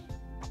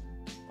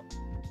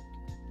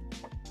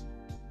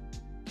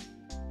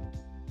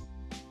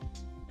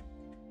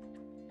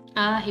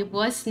 Ah, he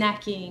was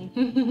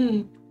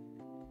snacking.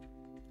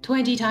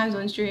 20 times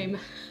on stream.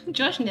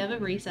 Josh never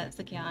resets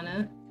the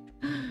counter.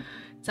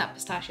 It's that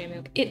pistachio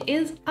milk. It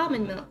is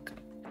almond milk.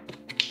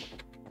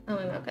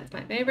 Almond milk, that's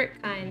my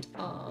favorite kind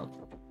of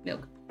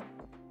milk.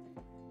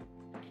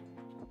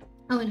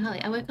 Oh, and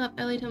Holly, I woke up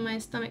early to my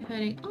stomach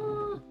hurting.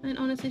 Oh, and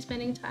honestly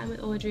spending time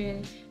with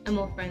Audrey and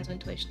more friends on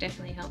Twitch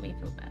definitely helped me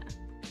feel better.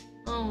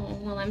 Oh,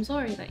 well, I'm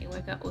sorry that you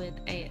woke up with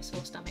a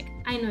sore stomach.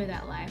 I know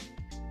that life.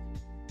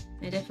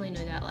 I definitely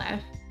know that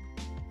life.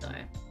 So,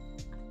 I'm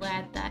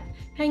glad that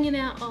hanging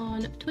out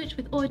on Twitch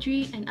with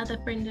Audrey and other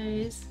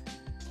friendos is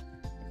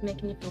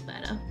making you feel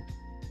better.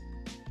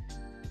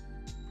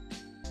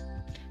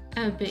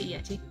 I'm a bit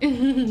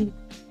yeti.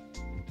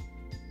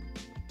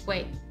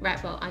 Wait,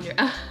 right ball under.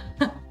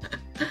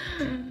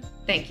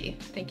 Thank you.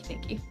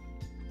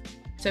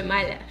 So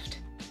my left.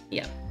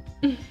 Yep.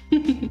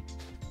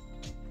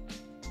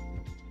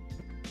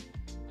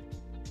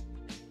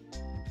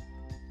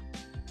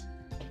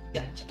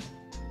 Gotcha.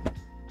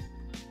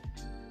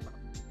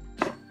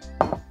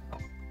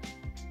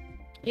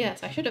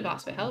 Yes, I should have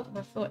asked for help.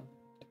 I thought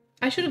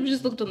I should have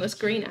just looked on the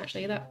screen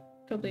actually. That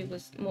probably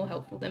was more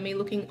helpful than me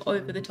looking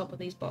over the top of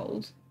these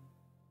bowls.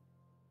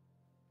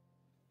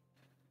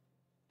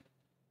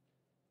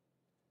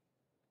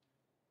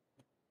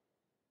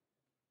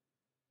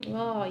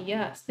 Oh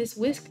yes, this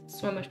whisk is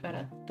so much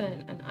better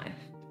than a knife.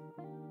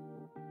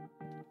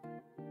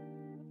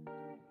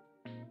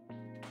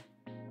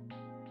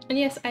 And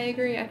yes, I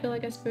agree, I feel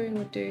like a spoon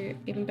would do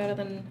even better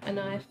than a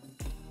knife.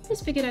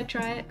 Just figured I'd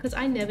try it because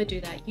I never do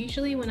that.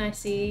 Usually when I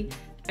see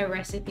a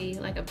recipe,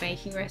 like a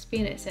baking recipe,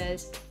 and it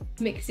says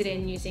mix it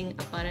in using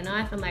a butter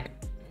knife, I'm like,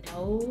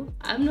 no,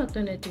 I'm not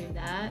gonna do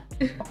that.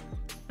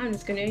 I'm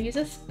just gonna use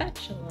a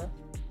spatula.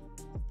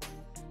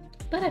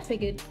 But I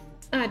figured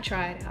I'd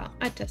try it out,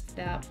 I'd test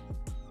it out,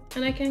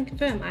 and I can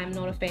confirm I'm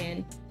not a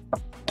fan.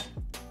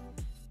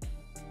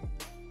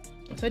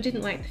 So I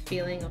didn't like the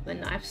feeling of the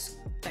knife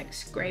like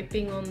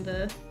scraping on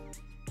the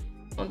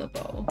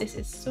bowl. This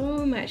is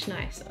so much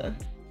nicer.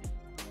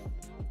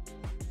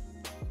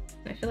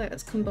 I feel like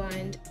that's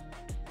combined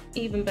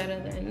even better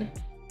than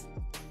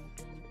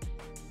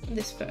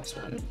this first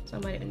one, so I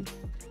might even,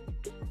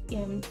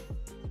 yeah.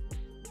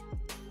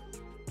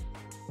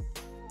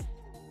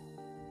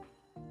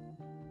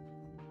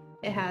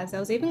 It has. There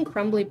was even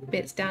crumbly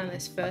bits down in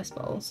this first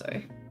bowl, so.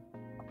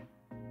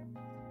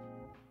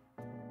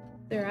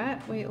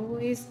 Alright, we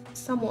always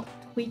somewhat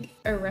tweak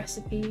a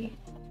recipe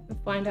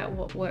and find out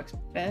what works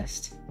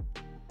best.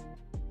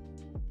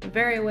 I'm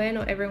very aware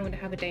not everyone would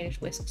have a Danish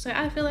whisk, so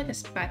I feel like a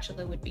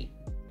spatula would be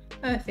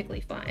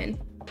perfectly fine.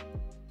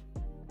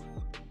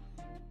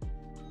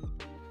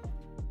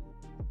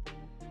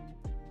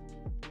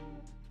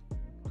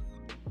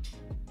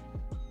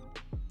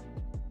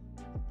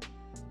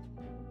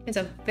 It's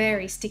a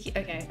very sticky,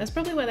 okay, that's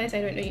probably why they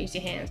say don't use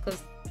your hands,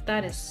 because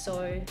that is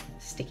so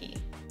sticky.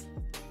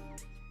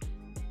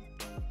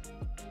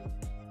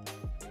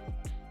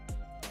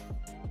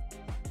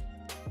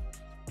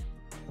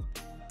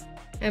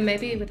 And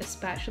maybe with a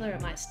spatula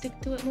it might stick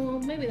to it more,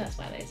 maybe that's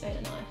why they say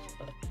a knife,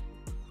 but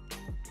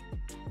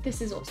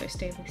this is also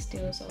stainless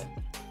steel, so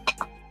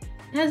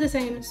it has the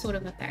same sort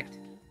of effect.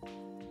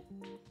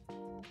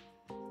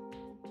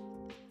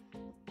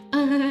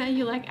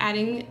 You like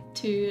adding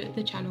to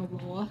the channel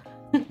more.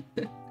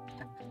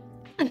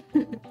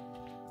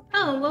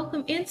 Oh,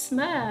 welcome in,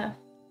 Smurf.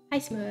 Hi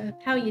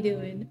Smurf, how are you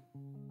doing?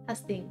 How's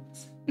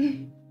things?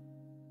 I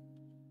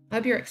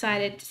hope you're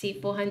excited to see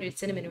 400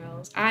 cinnamon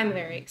rolls. I'm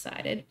very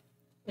excited.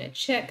 I'm gonna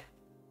check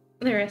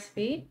the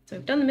recipe. So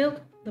we've done the milk,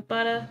 the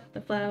butter,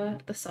 the flour,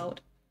 the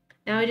salt.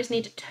 Now we just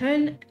need to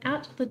turn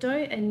out the dough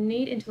and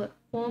knead until it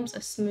forms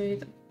a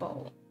smooth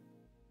bowl.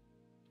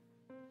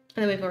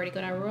 And then we've already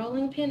got our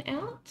rolling pin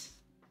out.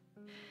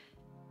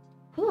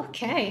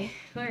 Okay,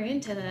 we're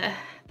into the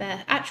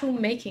actual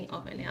making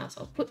of it now.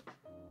 So I'll put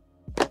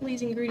all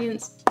these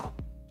ingredients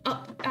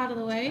up out of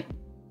the way.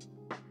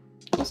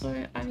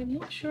 Also, I'm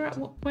not sure at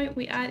what point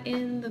we add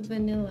in the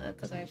vanilla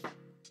because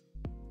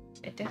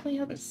it definitely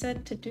hasn't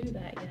said to do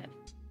that yet.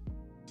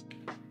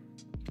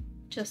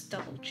 Just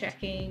double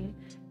checking.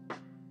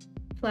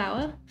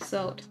 Flour,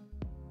 salt,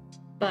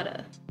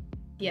 butter,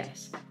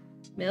 yes.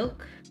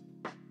 Milk,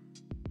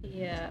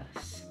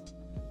 yes.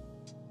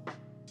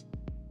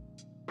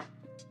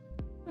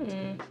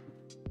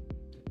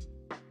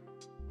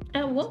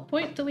 At what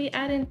point do we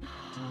add in?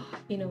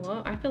 You know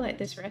what? I feel like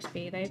this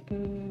recipe they've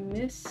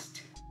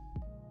missed.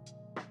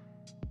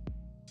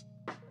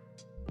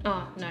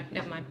 Oh no,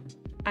 never mind.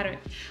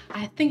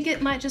 I think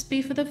it might just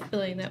be for the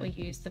filling that we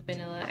use the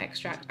vanilla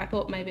extract. I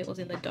thought maybe it was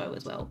in the dough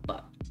as well,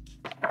 but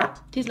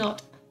it is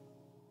not.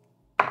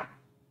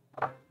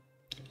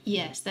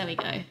 Yes, there we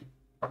go.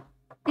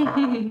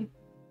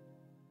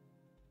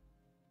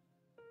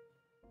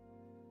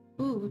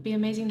 Ooh, it would be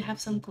amazing to have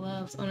some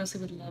gloves.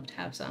 Honestly, would love to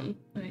have some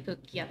when I cook.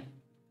 Yep.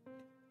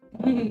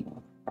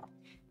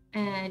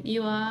 And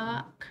you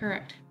are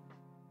correct,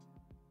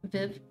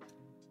 Viv,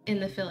 in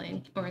the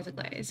filling or as a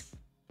glaze.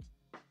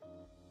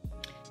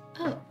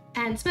 Oh,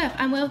 and Smurf,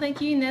 I'm well,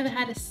 thank you. Never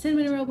had a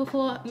cinnamon roll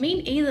before.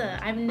 Me either.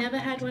 I've never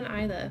had one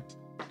either.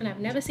 And I've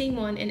never seen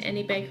one in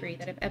any bakery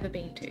that I've ever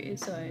been to,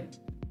 so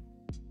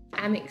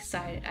I'm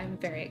excited. I'm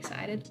very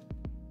excited.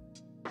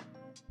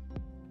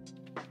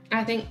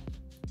 I think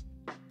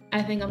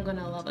I'm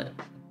gonna love it.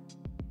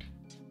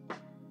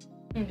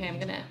 Okay, I'm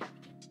gonna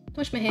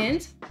wash my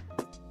hands.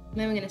 And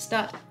then we're gonna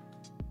start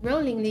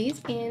rolling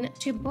these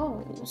into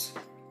bowls.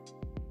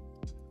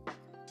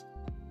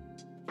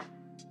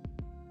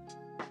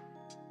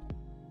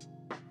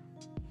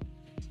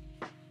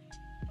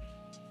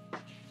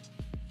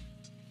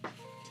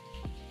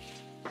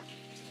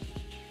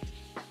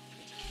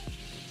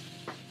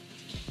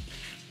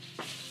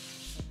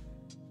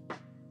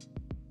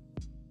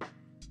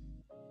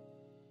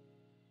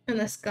 And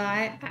the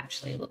sky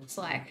actually looks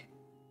like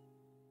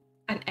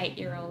an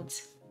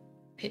 8-year-old's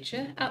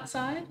picture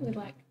outside with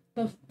like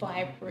the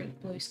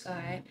vibrant blue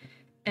sky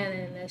and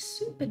then the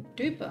super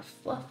duper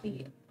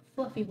fluffy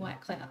white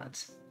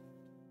clouds.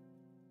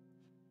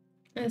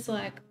 And it's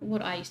like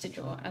what I used to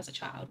draw as a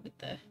child with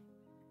the,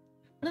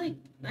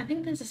 I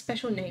think there's a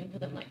special name for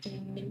them, like the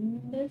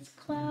Nimbus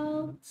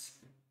clouds.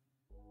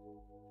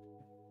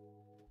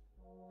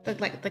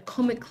 But like the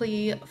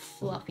comically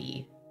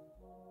fluffy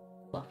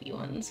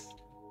ones.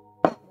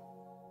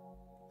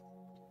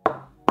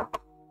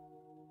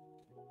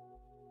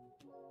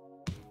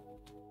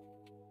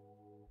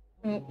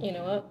 You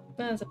know what?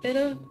 There's a bit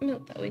of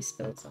milk that we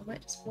spilled, so I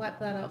might just wipe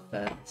that out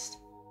first.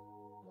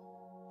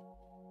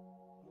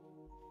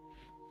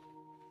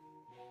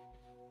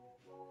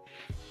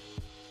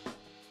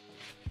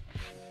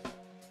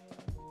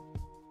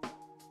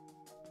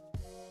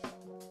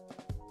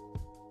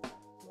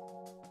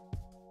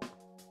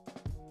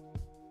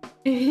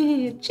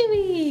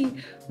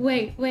 Chewy!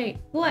 Wait,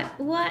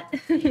 what?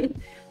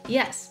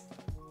 Yes.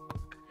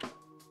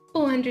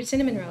 400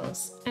 cinnamon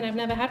rolls, and I've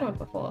never had one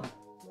before.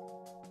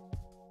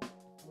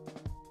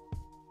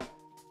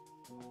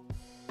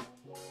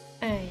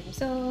 I'm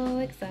so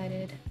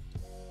excited.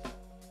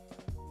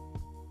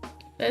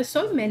 There's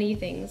so many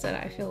things that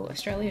I feel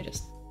Australia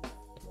just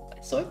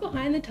so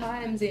behind the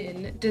times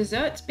in,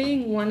 desserts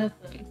being one of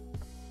them.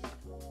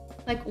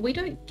 Like, we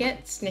don't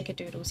get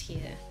snickerdoodles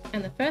here.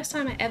 And the first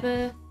time I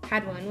ever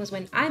had one was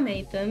when I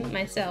made them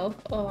myself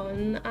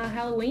on a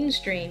Halloween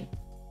stream.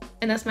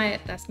 And that's my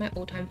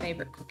all-time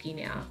favorite cookie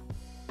now.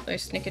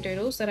 Those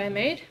snickerdoodles that I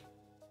made.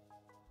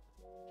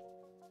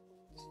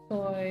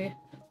 So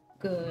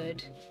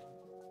good.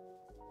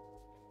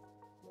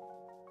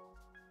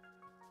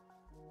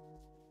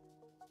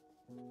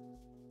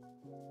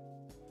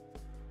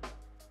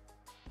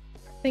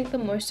 I think the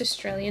most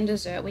Australian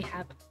dessert we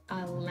have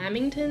are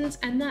lamingtons,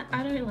 and that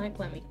I don't like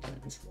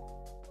lamingtons.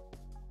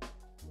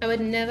 I would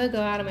never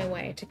go out of my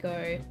way to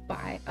go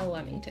buy a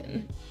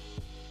lamington.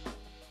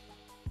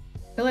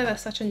 I feel like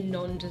that's such a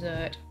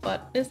non-dessert,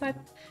 but it's like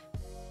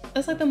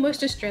the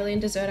most Australian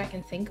dessert I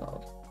can think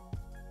of.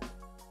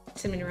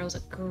 Cinnamon rolls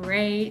are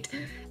great,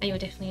 and you'll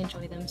definitely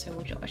enjoy them, so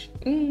will Josh.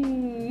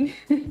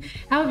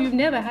 How have you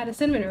never had a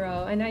cinnamon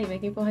roll and now you're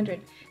making 400?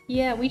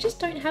 Yeah, we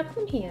just don't have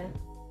them here.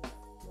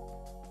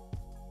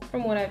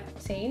 From what I've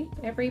seen,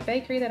 every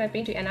bakery that I've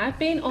been to, and I've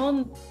been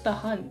on the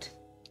hunt.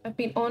 I've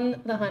been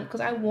on the hunt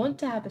because I want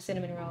to have a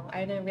cinnamon roll,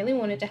 and I really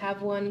wanted to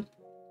have one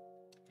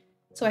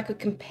so I could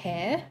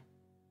compare.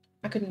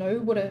 I could know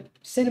what a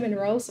cinnamon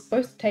roll is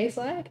supposed to taste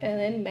like and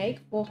then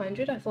make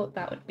 400. I thought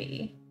that would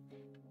be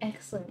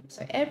excellent.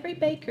 So every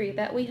bakery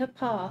that we have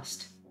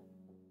passed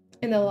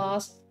in the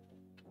last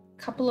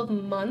couple of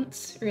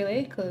months,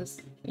 really,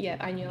 because yeah,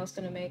 I knew I was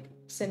going to make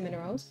cinnamon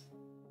rolls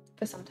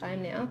for some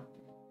time now.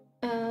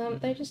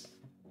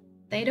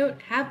 They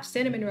don't have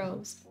cinnamon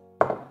rolls.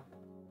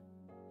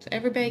 So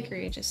every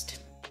bakery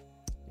just,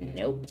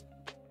 nope.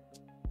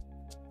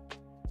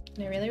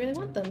 And I really, really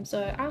want them,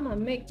 so I'm gonna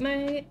make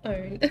my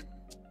own.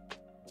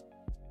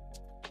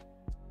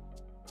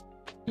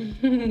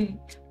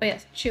 But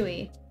yes,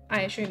 chewy.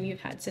 I assume you've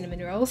had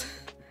cinnamon rolls.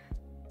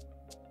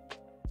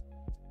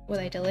 Were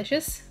they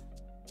delicious?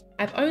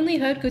 I've only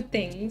heard good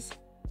things.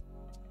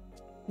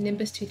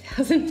 Nimbus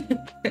 2000.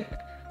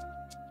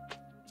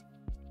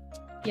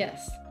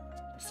 Yes,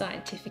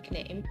 scientific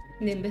name,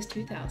 Nimbus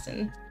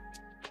 2000.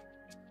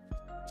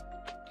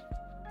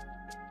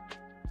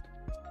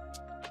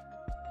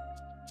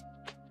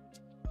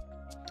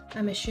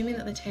 I'm assuming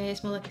that the tay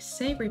is more like a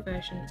savory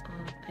version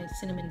of a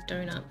cinnamon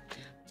donut.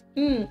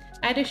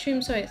 I'd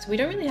assume so. So we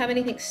don't really have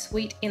anything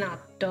sweet in our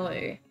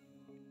dough.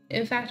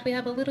 In fact, we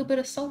have a little bit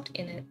of salt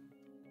in it.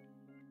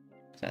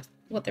 So that's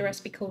what the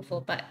recipe called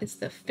for, but it's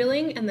the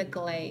filling and the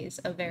glaze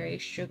are very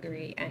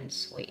sugary and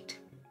sweet.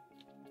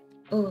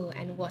 Oh,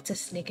 and what's a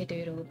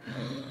snickerdoodle?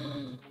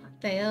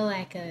 They are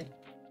like a...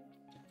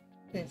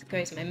 It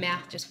goes in my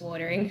mouth, just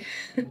watering.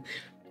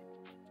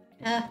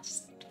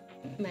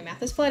 My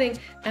mouth is flooding.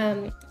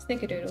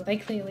 Snickerdoodle, they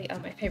clearly are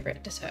my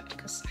favorite dessert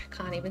because I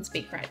can't even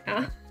speak right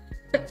now.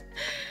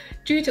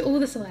 Due to all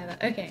the saliva.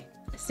 Okay,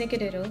 a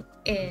snickerdoodle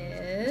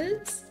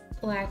is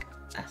like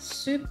a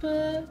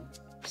super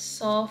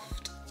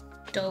soft,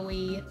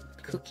 doughy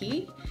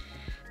cookie.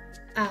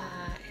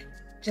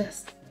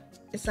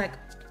 It's like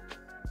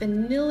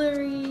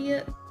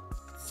vanilla-y,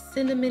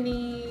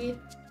 cinnamony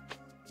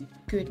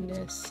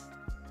goodness.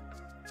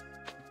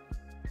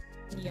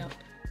 Yup.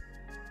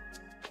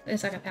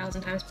 It's like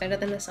 1,000 times better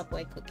than the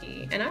Subway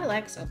cookie. And I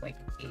like Subway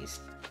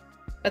cookies.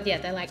 But yeah,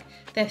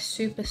 they're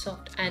super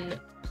soft and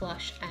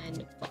plush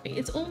and fluffy.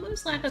 It's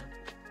almost like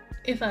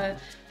if a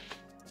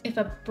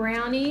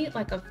brownie,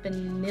 like a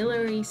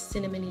vanilla-y,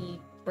 cinnamony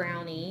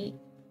brownie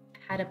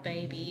had a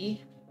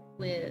baby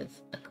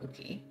with a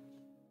cookie.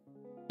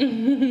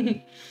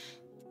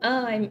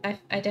 Oh, I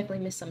definitely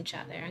missed some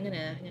chat there. I'm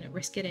gonna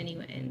risk it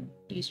anyway and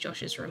use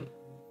Josh's room.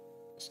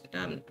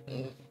 I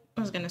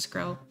was gonna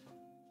scroll.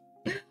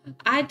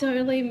 I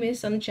totally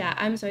missed some chat.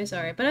 I'm so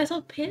sorry. But I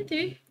saw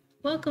Panther,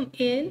 welcome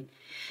in.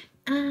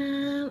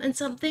 And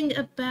something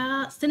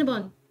about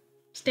Cinnabon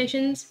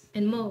stations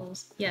and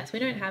malls. Yes, we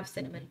don't have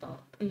Cinnabon.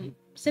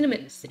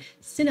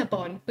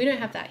 We don't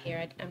have that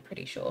here, I'm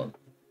pretty sure.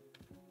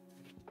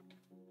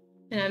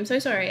 And I'm so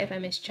sorry if I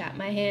missed chat.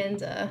 My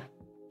hands are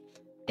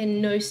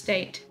in no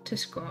state to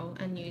scroll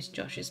and use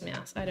Josh's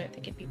mouse. I don't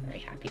think he'd be very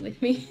happy with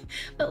me.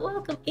 But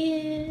welcome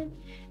in.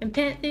 And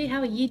Panther, how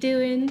are you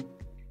doing?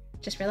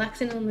 Just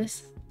relaxing on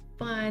this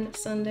fine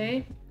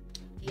Sunday.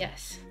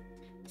 Yes,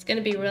 it's going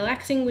to be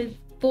relaxing with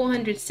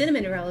 400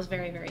 cinnamon rolls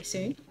very, very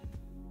soon.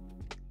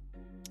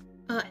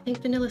 I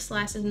think vanilla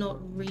slice is not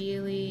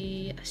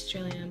really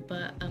Australian,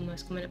 but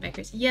most common at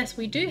bakeries. Yes,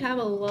 we do have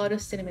a lot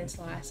of cinnamon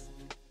slice.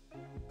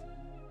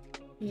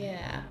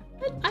 Yeah,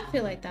 I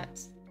feel like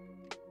that's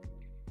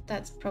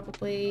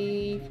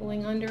probably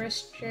falling under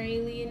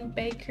Australian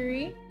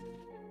bakery.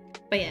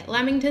 But yeah,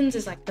 lamingtons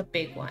is like the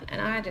big one,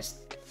 and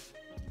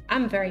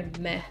I'm very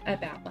meh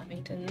about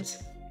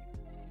lamingtons.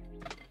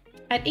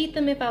 I'd eat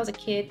them if I was a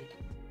kid.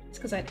 It's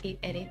because I'd eat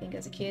anything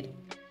as a kid.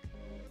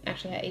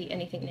 Actually, I eat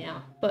anything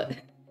now, but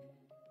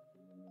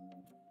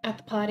at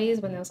the parties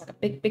when there was like a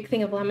big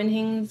thing of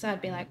lamingtons,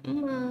 I'd be like,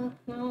 well,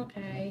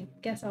 okay,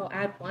 guess I'll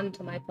add one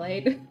to my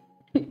plate.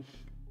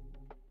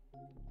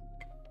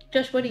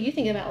 Josh, what do you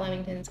think about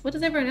lamingtons? What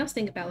does everyone else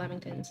think about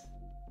lamingtons?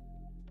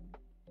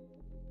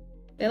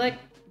 They're like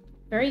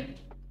very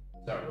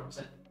Sorry, what was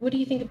that? What do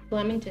you think of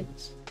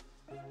lamingtons?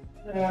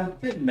 A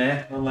bit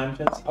meh on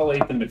lamingtons. I'll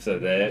eat them if they're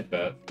there,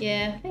 but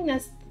Yeah, I think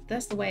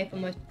that's the way for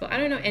most people. I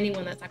don't know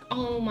anyone that's like,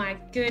 oh my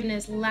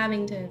goodness,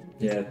 lamingtons.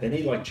 yeah, they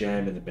need like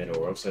jam in the middle,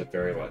 or else they're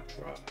very like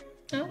dry.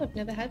 Oh, I've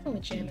never had one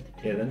with jam in the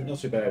middle. Yeah, they're not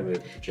too bad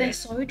with jam. They're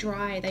so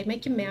dry. They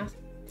make your mouth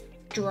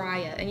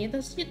drier, and you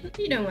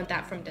don't want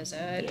that from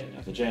dessert. Yeah,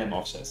 no, the jam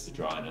offsets the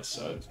dryness,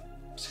 so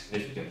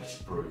significantly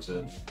improves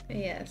it.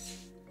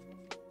 Yes.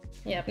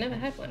 Yeah, I've never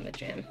had one with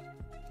jam.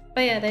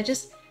 But yeah,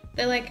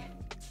 they're like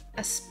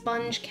a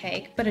sponge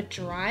cake, but a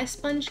dry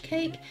sponge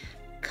cake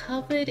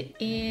covered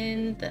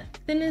in the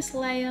thinnest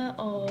layer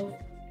of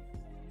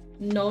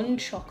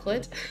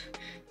non-chocolate.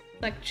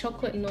 Like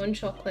chocolate,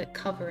 non-chocolate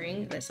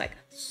covering that's like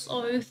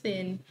so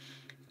thin,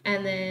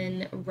 and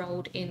then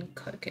rolled in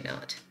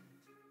coconut.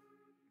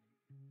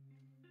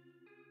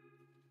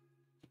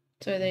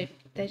 So they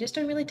just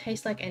don't really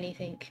taste like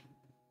anything,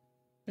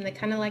 and they're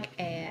kind of like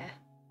air.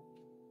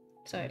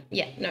 So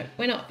yeah, no,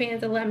 we're not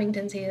fans of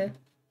lamingtons here.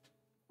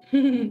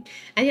 And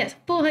yes,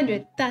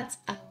 400, that's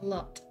a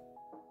lot.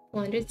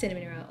 400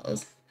 cinnamon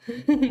rolls.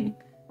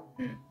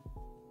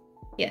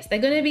 Yes, they're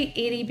gonna be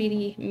itty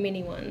bitty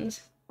mini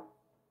ones.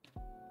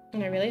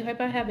 And I really hope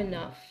I have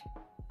enough.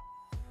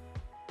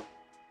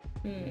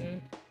 Now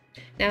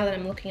that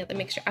I'm looking at the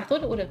mixture, I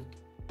thought it would have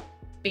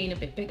been a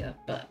bit bigger,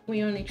 but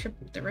we only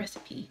tripled the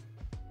recipe.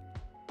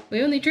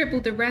 We only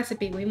tripled the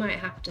recipe. We might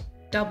have to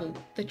double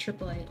the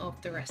tripling of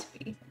the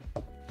recipe.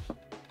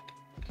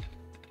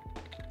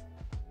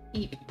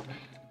 Eep.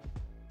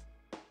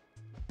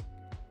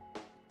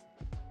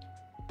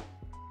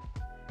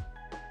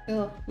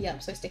 Oh,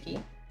 yep, so sticky.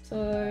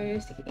 So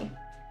sticky.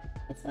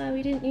 That's why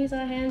we didn't use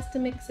our hands to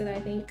mix it,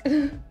 I think.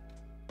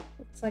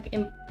 It's like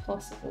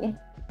impossible.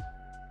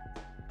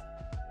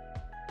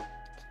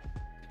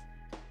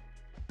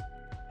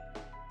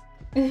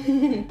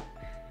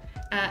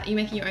 You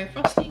making your own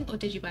frosting, or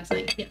did you buy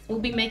something? Yes, we'll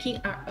be making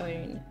our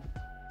own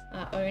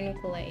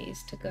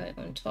glaze to go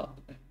on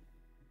top.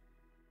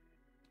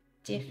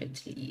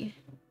 Definitely.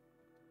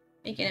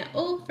 Making it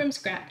all from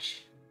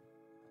scratch.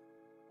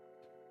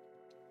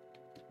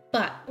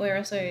 But we're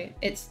also,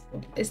 it's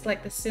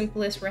like the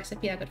simplest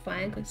recipe I could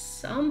find, because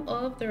some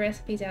of the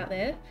recipes out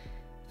there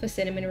for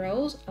cinnamon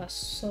rolls are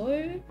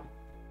so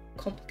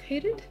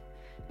complicated,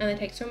 and they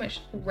take so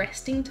much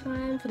resting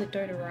time for the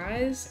dough to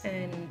rise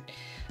and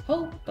a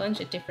whole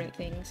bunch of different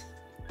things,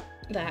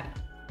 that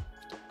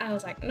I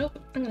was like, nope,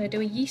 I'm gonna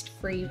do a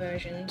yeast-free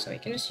version so we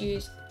can just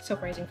use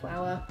self-raising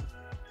flour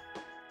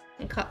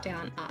and cut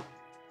down our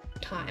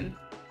time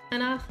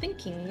and our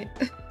thinking,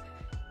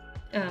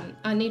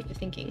 our need for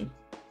thinking.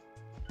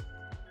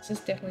 This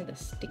is definitely the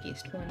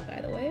stickiest one, by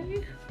the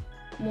way.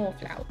 More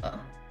flour.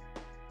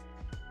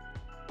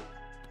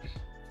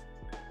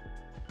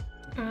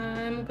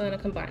 I'm gonna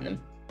combine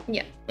them.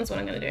 Yeah, that's what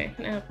I'm gonna do.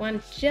 Now have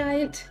one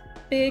giant,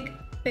 big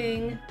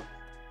thing.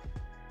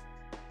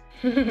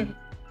 There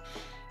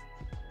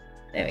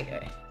we go.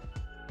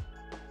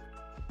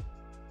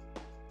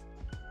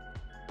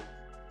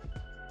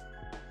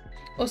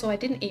 Also, I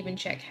didn't even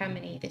check how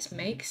many this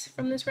makes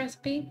from this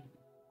recipe.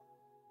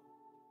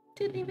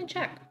 Didn't even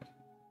check.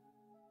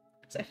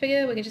 So I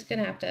figure we're just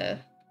gonna have to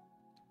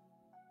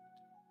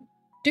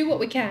do what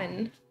we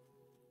can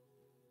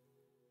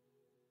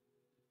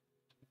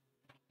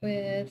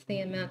with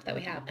the amount that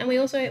we have. And we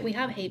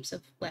have heaps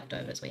of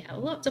leftovers. We have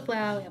lots of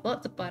flour, we have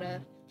lots of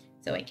butter,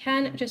 so we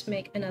can just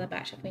make another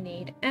batch if we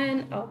need,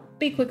 and I'll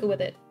be quicker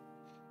with it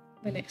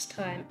the next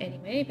time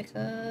anyway,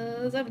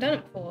 because I've done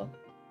it before.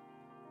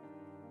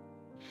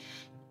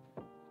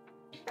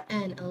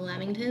 And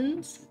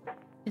lamingtons,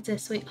 it's a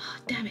sweet, oh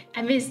damn it,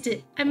 I missed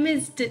it. I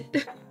missed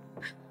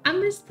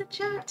the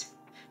chat.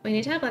 We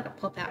need to have like a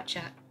pop-out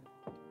chat.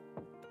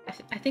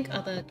 I think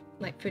other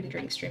like food and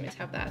drink streamers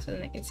have that, so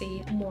then they can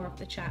see more of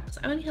the chat, because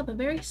I only have a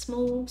very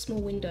small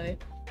window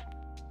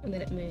and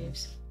then it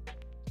moves.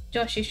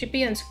 Josh, you should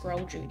be on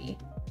scroll duty.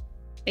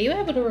 Are you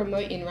able to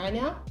remote in right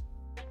now?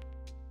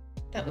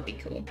 That would be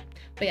cool.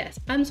 But yes,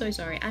 I'm so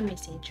sorry, I'm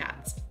missing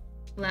chats.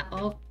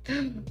 Oh,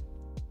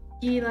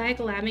 you like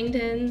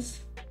lamingtons?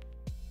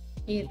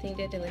 You think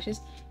they're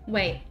delicious?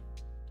 Wait,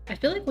 I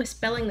feel like we're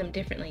spelling them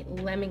differently.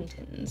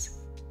 Lamingtons.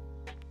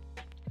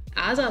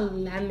 Ours are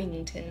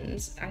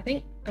lamingtons. I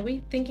think, are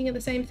we thinking of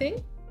the same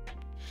thing?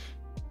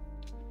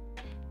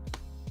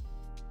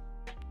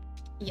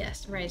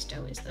 Yes, raised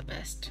dough is the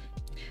best.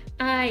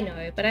 I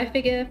know, but I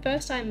figure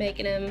first time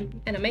making them,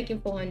 and I'm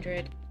making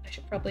 400, I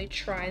should probably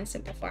try and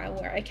simplify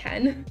where I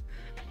can.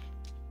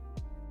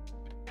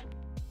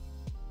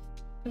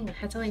 Oh, I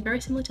had something very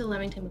similar to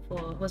lamington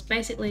before. It was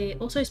basically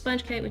also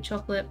sponge cake with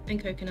chocolate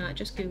and coconut,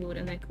 just googled,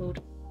 and they're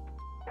called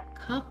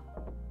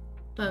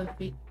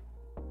Capovici,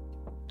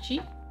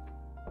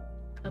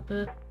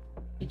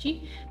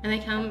 and they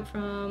come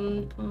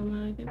from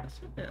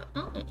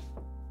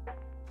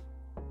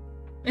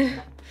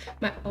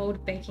my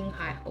old baking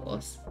high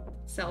horse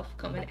self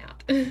coming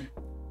out.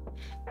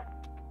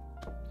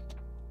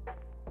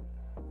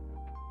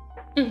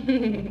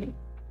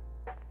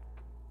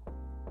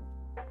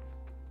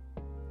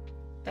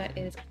 That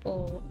is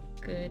all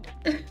good.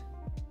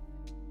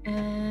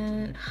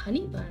 And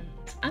honey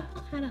buns. I've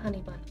not had a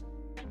honey bun.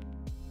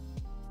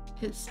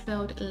 It's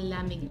spelled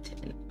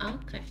Lamington.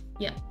 Okay,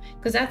 yeah,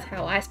 because that's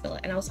how I spell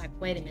it. And I was like,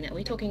 wait a minute, are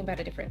we talking about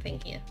a different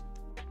thing here?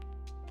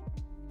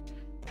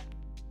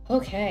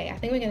 Okay, I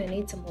think we're gonna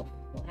need some more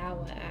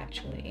flour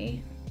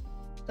actually.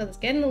 So it's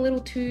getting a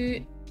little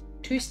too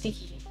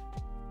sticky.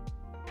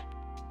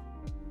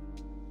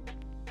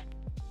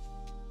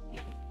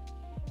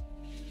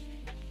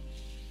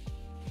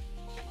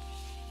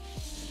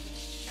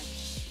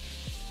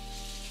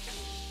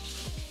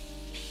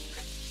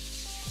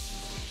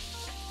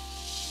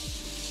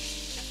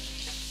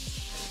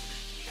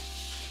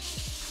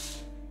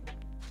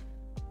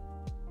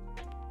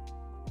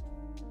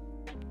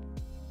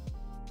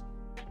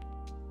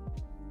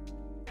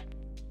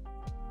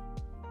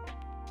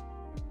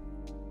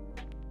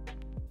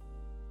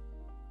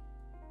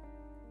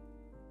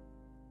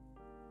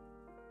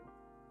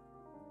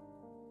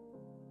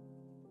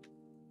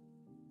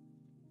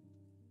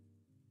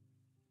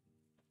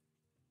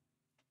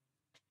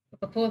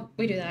 Before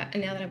we do that,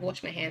 and now that I've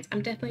washed my hands,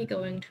 I'm definitely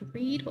going to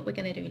read what we're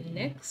going to do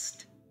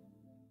next.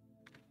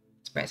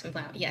 Spread some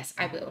flour. Yes,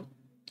 I will.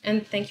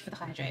 And thank you for the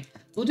hydrate.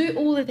 We'll do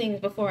all the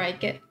things before I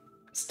get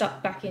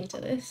stuck back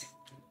into this.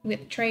 We'll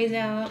get the trays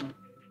out.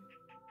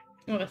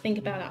 I want to think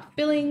about our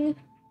filling.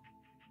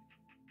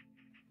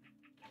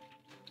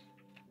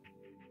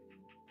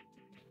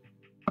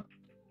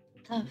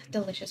 Oh,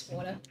 delicious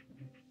water.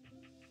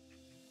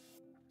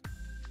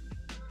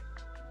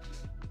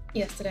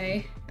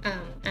 Yesterday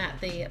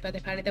at the birthday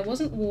party there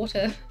wasn't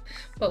water,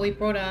 but we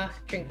brought our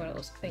drink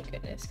bottles, thank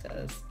goodness,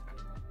 because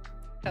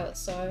I was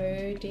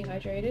so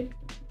dehydrated.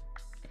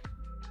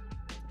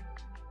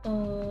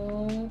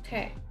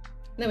 Okay,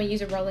 then we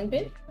use a rolling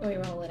pin and we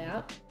roll it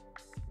out,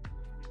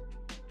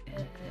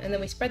 and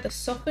then we spread the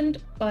softened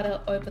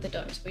butter over the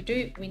dough. So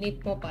we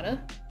need more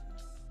butter,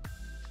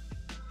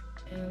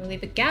 and we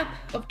leave a gap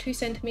of 2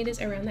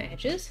 centimeters around the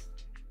edges,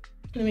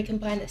 and then we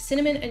combine the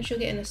cinnamon and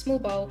sugar in a small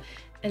bowl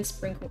and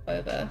sprinkle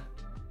over.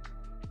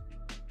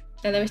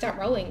 And then we start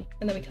rolling,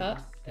 and then we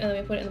cut, and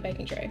then we put it in the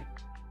baking tray.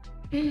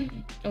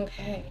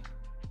 Okay.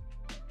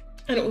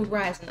 And it will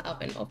rise in the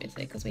oven,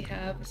 obviously, because we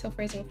have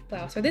self-raising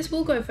flour. So this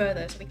will go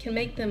further, so we can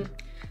make them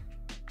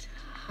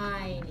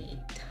tiny,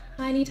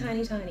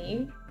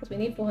 because we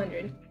need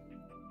 400.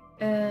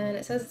 And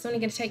it says it's only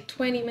going to take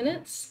 20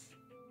 minutes,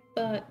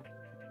 but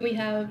we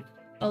have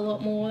a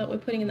lot more that we're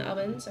putting in the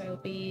oven, so it'll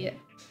be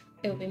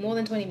more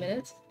than 20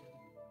 minutes.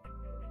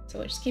 So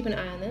we'll just keep an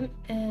eye on them,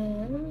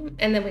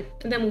 and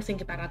then we'll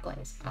think about our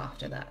glaze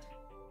after that.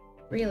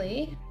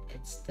 Really,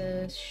 it's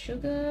the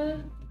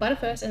sugar, butter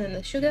first, and then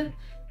the sugar,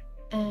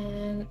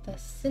 and the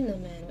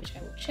cinnamon, which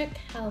I will check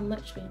how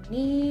much we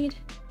need.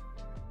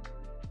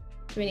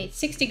 So we need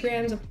 60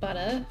 grams of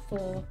butter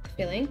for the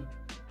filling,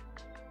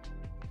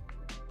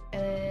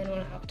 and then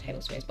 1.5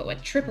 tablespoons, but we're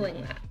tripling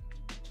that.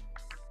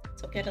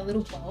 So we'll get a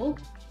little bowl.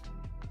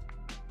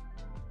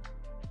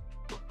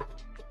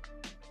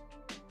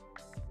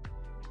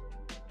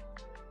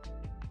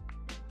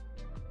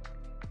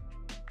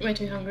 Am I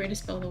too hungry to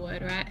spell the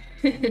word right?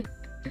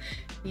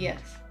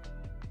 Yes.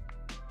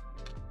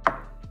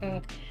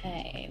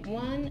 Okay,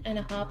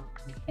 1.5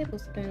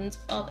 tablespoons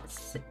of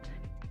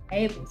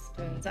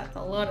tablespoons. That's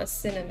a lot of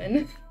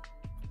cinnamon.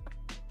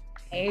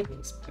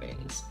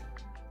 Tablespoons.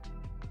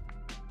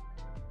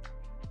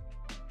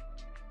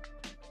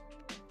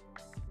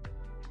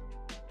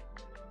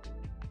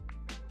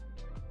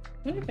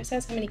 I wonder if it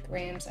says how many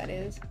grams that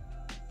is.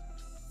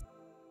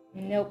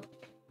 Nope.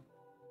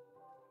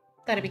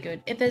 That'd be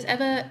good. If there's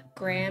ever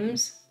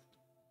grams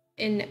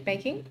in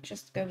baking,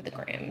 just go with the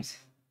grams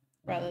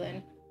rather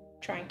than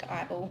trying to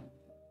eyeball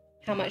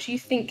how much you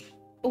think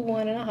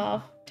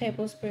 1.5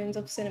 tablespoons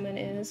of cinnamon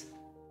is.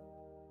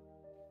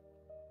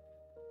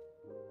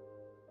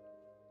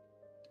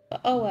 But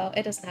oh well,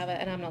 it doesn't have it,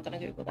 and I'm not going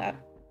to Google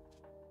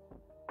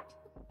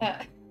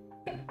that.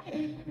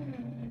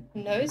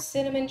 No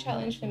cinnamon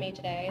challenge for me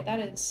today. That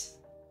is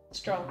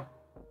strong.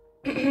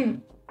 It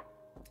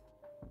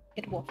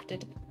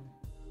wafted.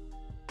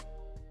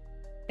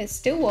 It's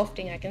still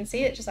wafting. I can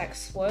see it just like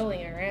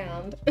swirling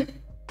around. 1.5.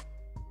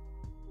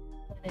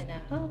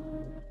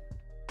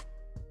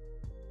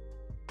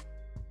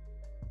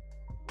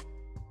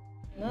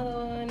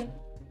 Another one.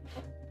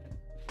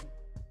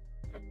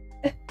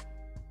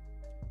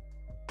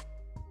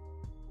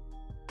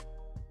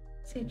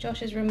 See,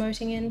 Josh is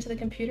remoting into the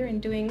computer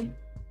and doing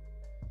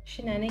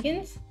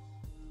shenanigans.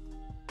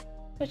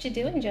 What you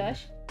doing,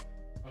 Josh?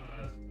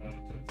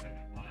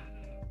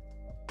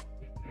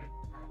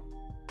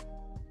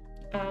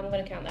 I'm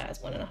gonna count that as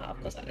 1.5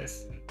 because that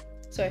is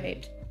so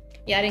heaped.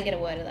 Yeah, I didn't get a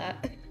word of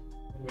that.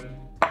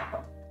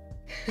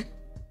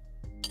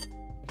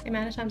 The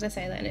amount of times I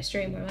say that in a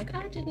stream where I'm like,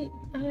 I didn't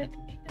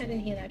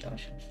hear that,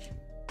 Josh.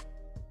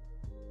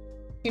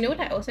 You know what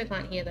I also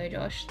can't hear though,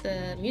 Josh?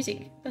 The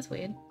music. That's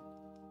weird.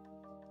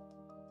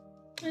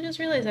 I just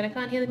realized that I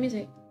can't hear the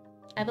music.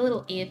 I have a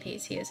little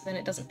earpiece here so then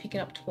it doesn't pick it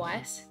up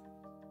twice.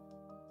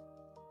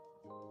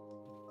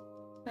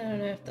 I don't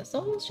know if the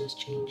song's just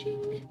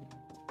changing.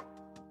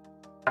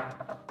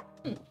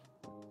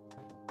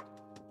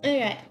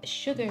 Alright,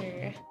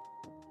 sugar.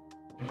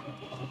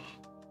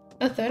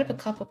 A third of a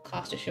cup of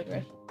caster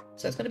sugar.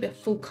 So it's gonna be a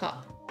full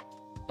cup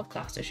of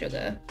caster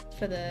sugar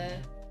for the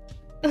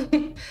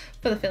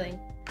for the filling.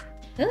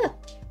 Ugh,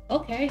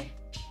 okay.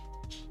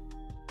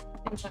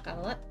 Seems like a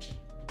lot.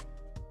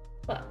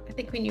 But I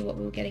think we knew what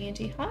we were getting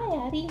into.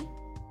 Hi, Addie.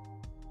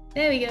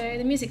 There we go,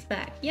 the music's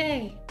back.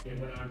 Yay! Yeah,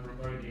 when I'm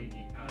remoting,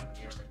 you can't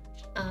hear it.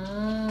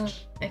 Ah,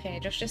 okay.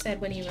 Josh just said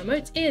when he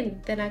remotes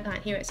in, then I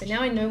can't hear it. So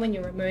now I know when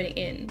you're remoting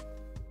in.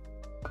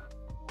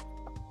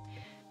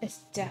 It's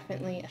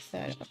definitely a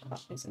third of a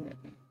cup, isn't it?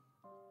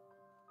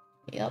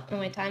 Yep, and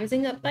my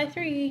timesing up by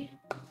 3.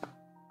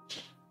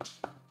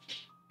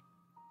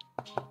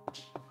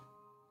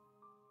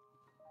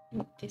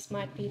 This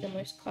might be the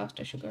most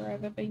caster sugar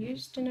I've ever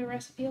used in a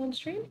recipe on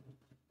stream.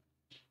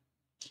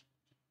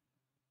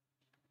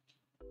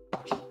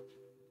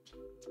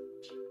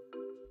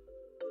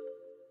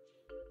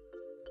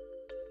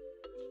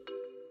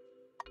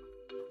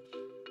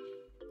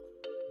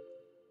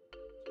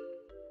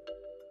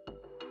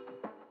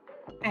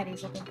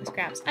 Addie's looking for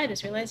scraps. I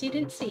just realized you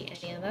didn't see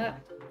any of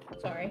that.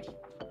 Sorry.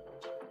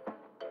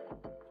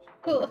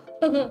 Oh,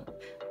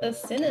 the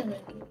cinnamon.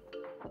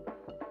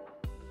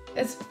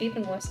 It's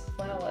even worse than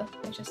flour.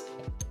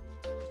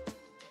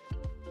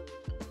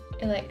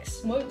 It like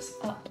smokes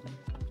up.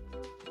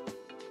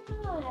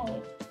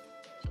 Hi.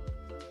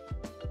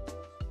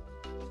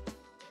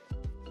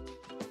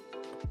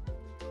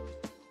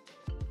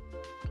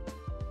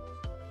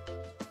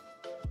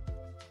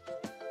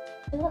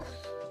 Ugh.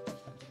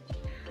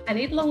 I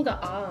need longer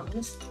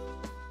arms.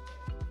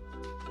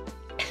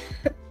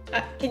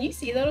 Can you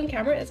see that on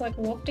camera? It's like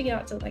wafting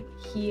out to like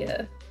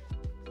here.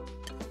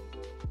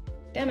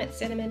 Damn it,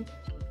 cinnamon.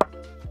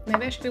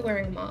 Maybe I should be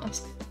wearing a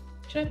mask.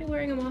 Should I be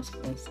wearing a mask for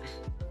this?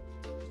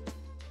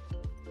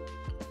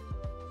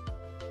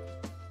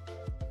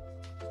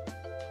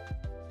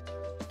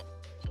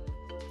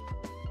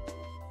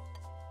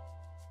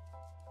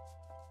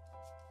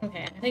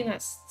 Okay, I think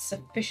that's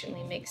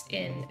sufficiently mixed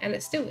in, and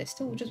it's still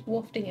just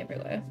wafting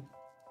everywhere.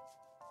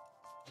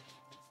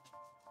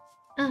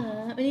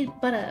 We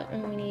need butter,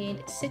 and we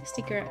need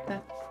 60 grams.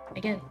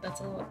 Again, that's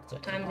a lot, so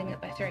we're timing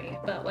it by 3.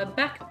 But we're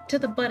back to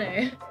the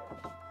butter.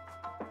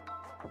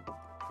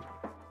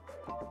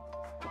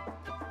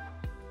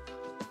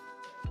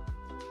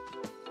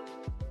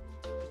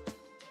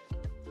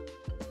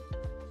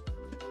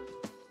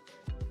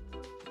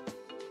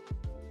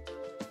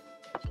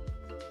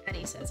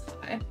 Eddie says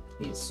hi.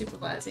 He's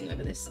supervising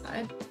over this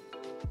side.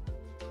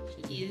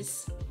 He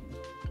is.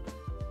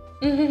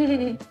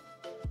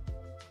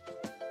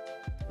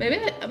 Maybe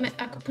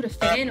I could put a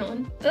fan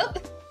on. Oh.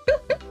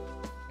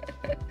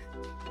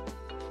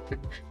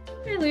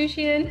 Hi,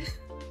 Lucian.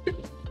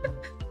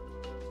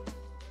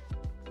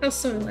 I was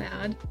so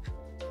loud.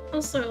 I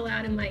was so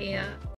loud in my ear.